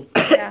so too.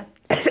 Yeah.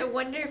 I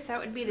wonder if that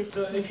would be the.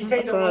 So if you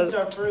take it one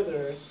step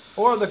further,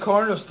 Or the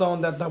cornerstone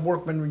that the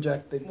workman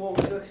rejected. well,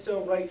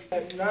 so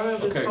none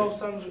of his 12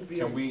 sons would be.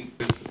 Can we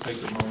just take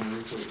a moment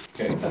real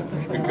quick?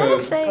 Okay. I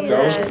Because say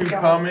those that- two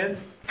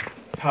comments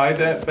tie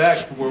that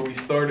back to where we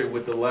started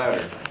with the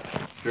ladder.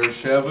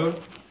 Beersheba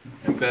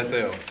and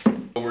Bethel.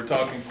 So we're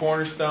talking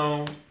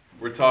cornerstone.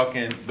 We're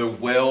talking the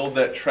well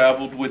that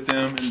traveled with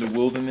them in the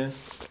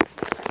wilderness.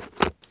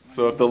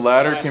 So if the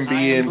ladder can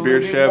be in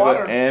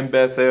Beersheba and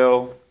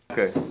Bethel.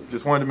 Okay,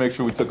 just wanted to make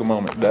sure we took a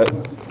moment.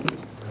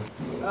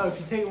 Oh, if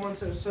you take one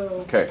step,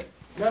 so Okay.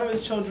 none of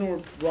his children were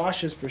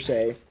Rosh's per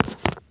se,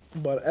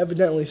 but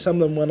evidently some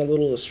of them went a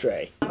little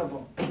astray.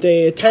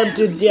 They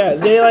attempted,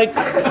 they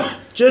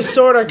just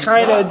sort of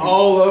kind Not of.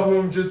 all of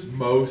them, just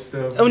most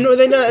of them. Oh no,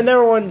 they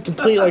never went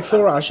complete like full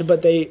Rasha,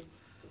 but it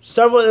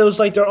was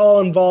like they're all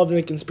involved in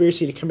a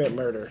conspiracy to commit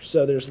murder.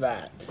 So there's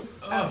that.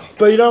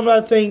 But you know what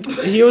I think?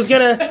 It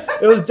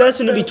was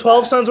destined to be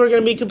 12 sons were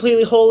going to be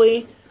completely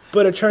holy,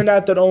 but it turned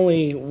out that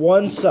only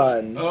one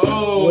son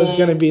was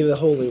going to be the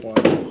holy one.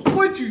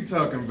 What you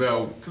talking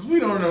about? Because we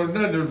don't know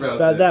nothing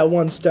about That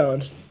one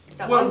stone.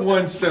 What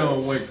one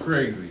stone went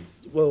crazy?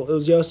 Well, it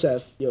was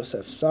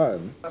Joseph's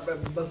son.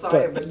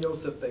 Messiah ben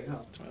Yosef thing, huh?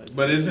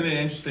 But isn't it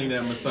interesting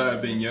that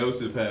Messiah ben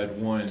Yosef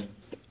had one?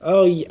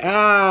 Oh,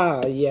 yeah.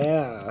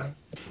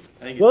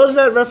 What was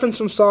that reference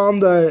from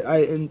Psalm that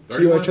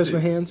to you I trust my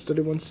hands?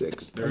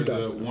 31:6. There's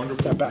a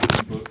wonderful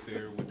book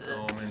there with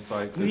Psalm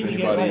insights if We need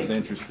to anybody get, is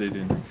interested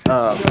in.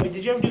 Joey,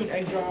 did you ever do an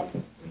egg drop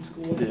in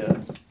school? Yeah.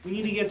 We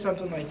need to get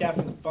something like that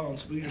for the phone,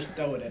 so we can just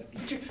throw it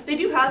in. They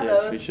do have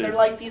Yes, we those. should. They're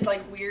like these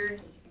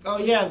weird. Oh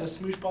yeah, the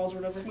smoosh balls or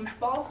whatever. Smoosh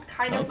balls,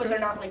 kind of, but they're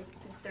not like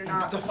they're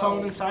not. The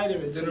phone inside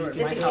of it. So you can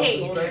It's a toss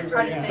cake it.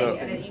 kind of So-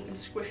 thing, and you can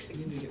squish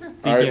things.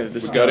 All right, of the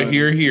we got to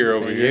stones, hear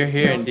over here.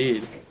 Hear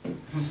indeed.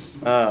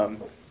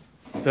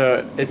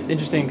 So it's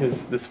interesting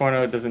because the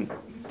Sforno doesn't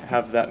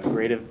have that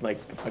great of a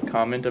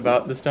comment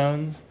about the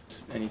stones.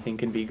 Anything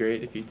can be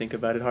great if you think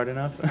about it hard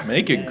enough.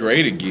 Make it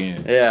great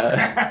again.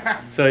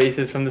 Yeah. So he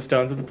says, from the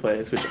stones of the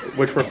place,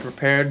 which were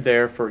prepared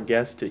there for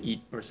guests to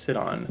eat or sit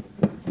on.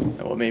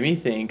 And what made me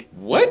think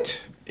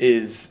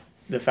is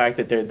the fact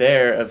that they're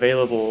there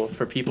available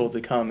for people to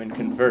come and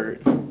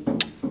convert.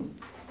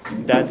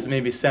 That's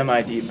maybe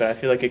semi-deep, but I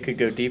feel like it could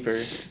go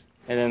deeper.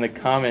 And then the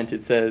comment,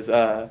 it says,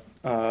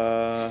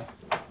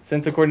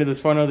 since according to the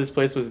Sforno, this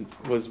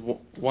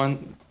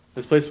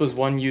place was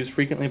one used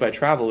frequently by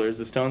travelers.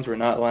 The stones were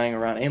not lying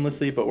around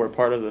aimlessly, but were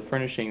part of the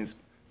furnishings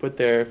put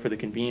there for the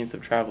convenience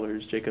of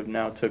travelers. Jacob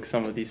now took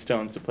some of these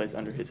stones to place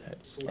under his head.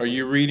 Are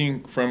you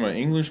reading from an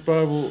English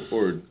Bible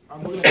or?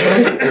 I'm looking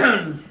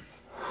at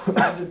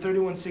is it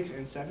 31:6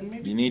 and 7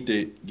 maybe? You need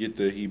to get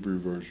the Hebrew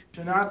version.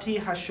 Shanati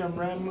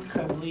Hashamrem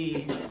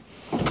Chavli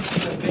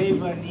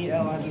Shaveva Ni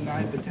El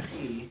Adonai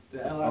B'Techi.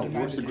 The El Adonai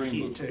where's the green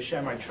B'Techi book? to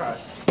Hashem I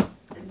trust.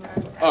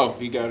 Oh,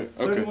 he got it.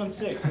 Okay.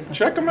 31:6.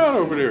 Check him out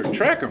over there.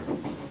 Track him.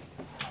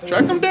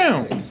 Track him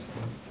down.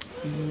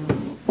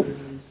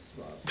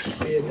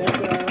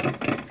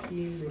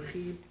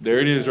 There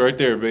it is right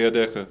there,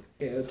 Be'adecha.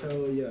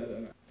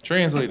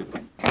 Translate it.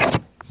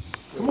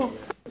 Come on.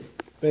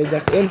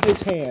 In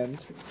his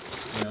hand.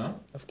 Yeah.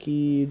 I've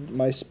keyed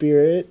my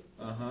spirit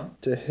Uh-huh.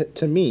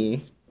 to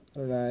me,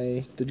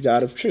 Adonai, the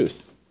God of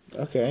truth.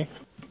 Okay.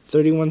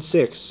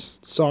 31:6.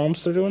 Psalms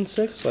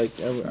 31:6? Like,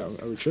 are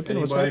we tripping?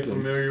 What's Anybody happening?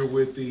 familiar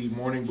with the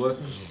morning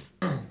blessings?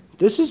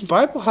 This is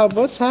Bible Hub.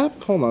 What's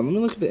happening? Hold on. Let me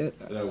look at the.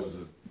 That was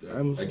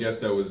I guess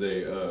that was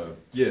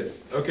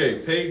yes. Okay,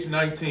 page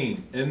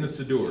 19 in the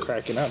Siddur.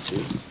 Cracking up,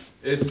 dude.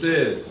 It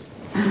says,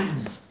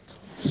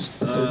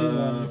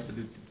 31.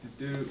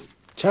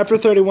 Chapter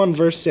 31,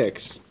 verse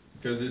 6.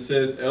 because it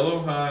says,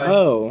 Elohai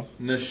Oh.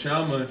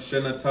 neshama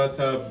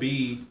shenatata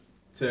bi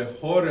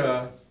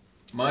tehora.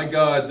 My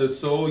God, the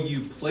soul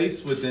you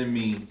placed within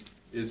me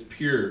is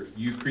pure.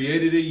 You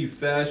created it, you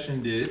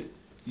fashioned it,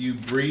 you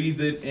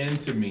breathed it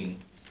into me.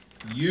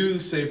 You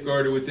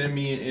safeguarded within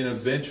me, and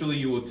eventually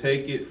you will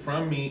take it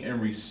from me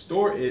and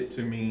restore it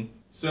to me.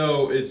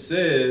 So it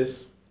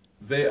says,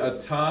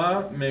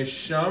 Ve'ata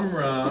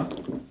meshamra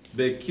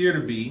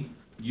bekirbi,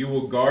 you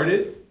will guard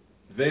it.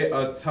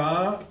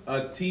 Ve'ata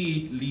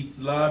atid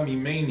litla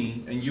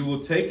mimeni, and you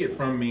will take it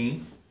from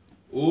me.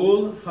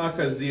 Ul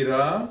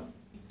hakazira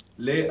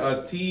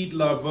le'atid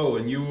lavo,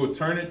 and you will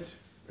turn it,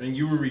 and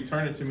you will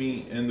return it to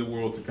me in the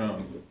world to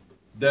come.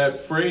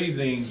 That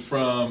phrasing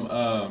from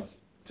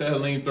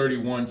Tehillim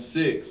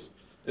 31:6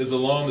 is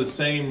along the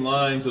same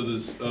lines of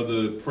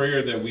the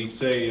prayer that we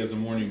say as a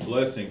morning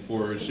blessing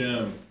for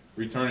Hashem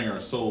returning our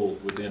soul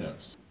within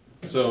us.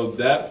 So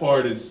that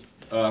part is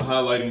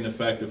highlighting the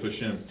fact of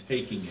Hashem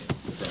taking it.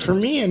 For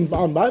me,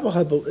 on Bible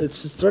Hub,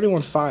 it's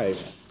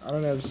 31:5. I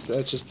don't know.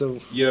 That's just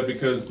the. Yeah,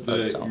 because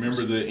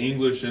remember the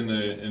English and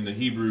the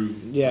Hebrew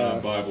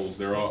Bibles,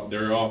 they're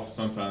off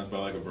sometimes by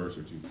like a verse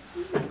or two.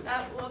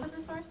 What was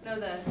this verse? No,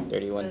 the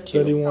 31.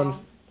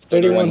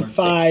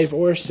 31:5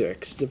 or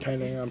 6,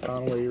 depending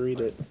upon where you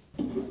read it.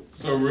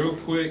 So real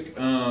quick,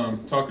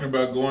 talking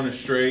about going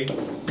astray,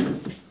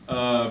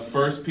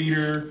 1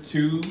 Peter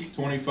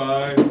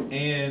 2:25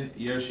 and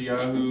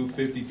Yeshayahu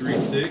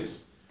 53:6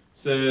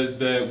 says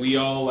that we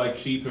all like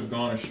sheep have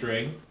gone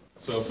astray.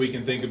 So if we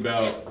can think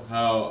about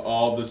how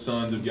all the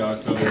sons of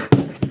Yaakov,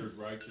 Peter's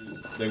righteous,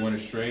 they went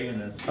astray, and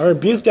that's. I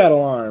rebuke that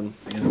alarm.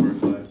 The end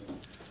of our class.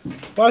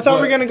 Well, I thought we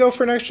But- were gonna go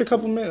for an extra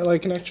couple minutes,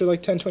 like an extra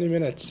 10, 20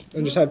 minutes,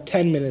 and just have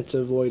 10 minutes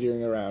of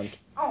loitering around.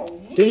 Oh,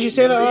 Didn't you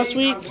say that last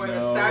week? I'm going to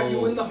stab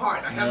you in the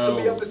heart. I have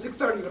to be up at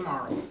 6:30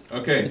 tomorrow.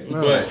 Okay,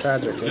 Oh, but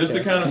tragic, just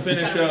to okay. kind of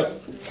finish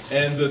up,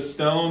 and the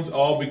stones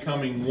all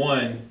becoming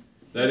one,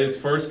 that is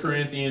 1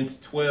 Corinthians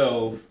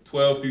 12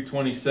 through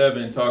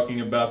 27,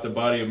 talking about the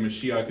body of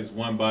Mashiach as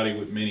one body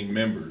with many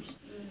members.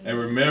 And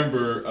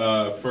remember,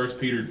 1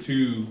 Peter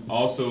 2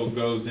 also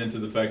goes into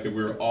the fact that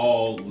we're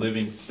all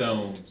living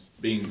stones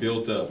being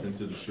built up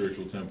into the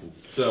spiritual temple.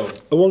 So,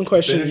 One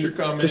question: finish your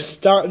comment.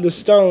 the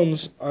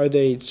stones, are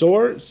they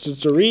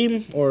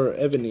Zorim or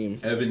Evanim?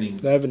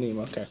 Evanim, The Evanim,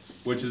 okay.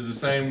 which is the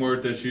same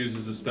word that's used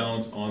as the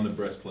stones on the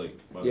breastplate.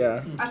 by the way.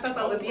 Yeah. I thought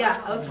that was,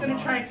 I was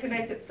gonna try and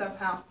connect it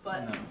somehow,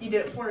 but you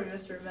did it for me,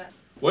 Mr. Vet.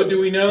 What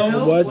do we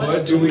know?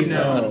 What do we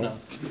know?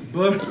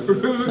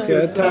 Baruch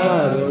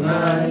atah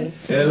Adonai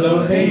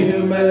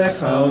Eloheinu melech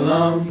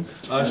haolam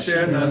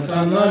asher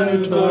natan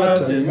lanu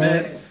Torat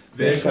emet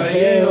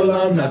v'chayei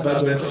olam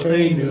nafach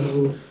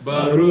b'tocheinu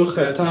Baruch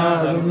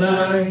atah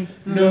Adonai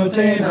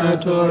noten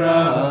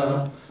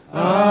haTorah.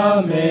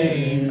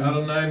 Amen.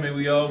 Adonai, may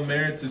we all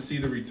merit to see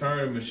the return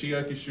of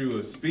Mashiach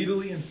Yeshua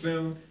speedily and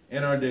soon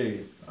in our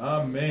days.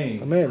 Amen.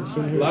 Amen.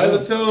 Lila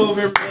Tov,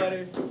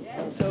 everybody.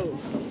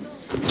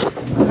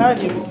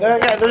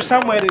 There's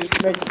some way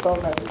to make the phone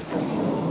happen.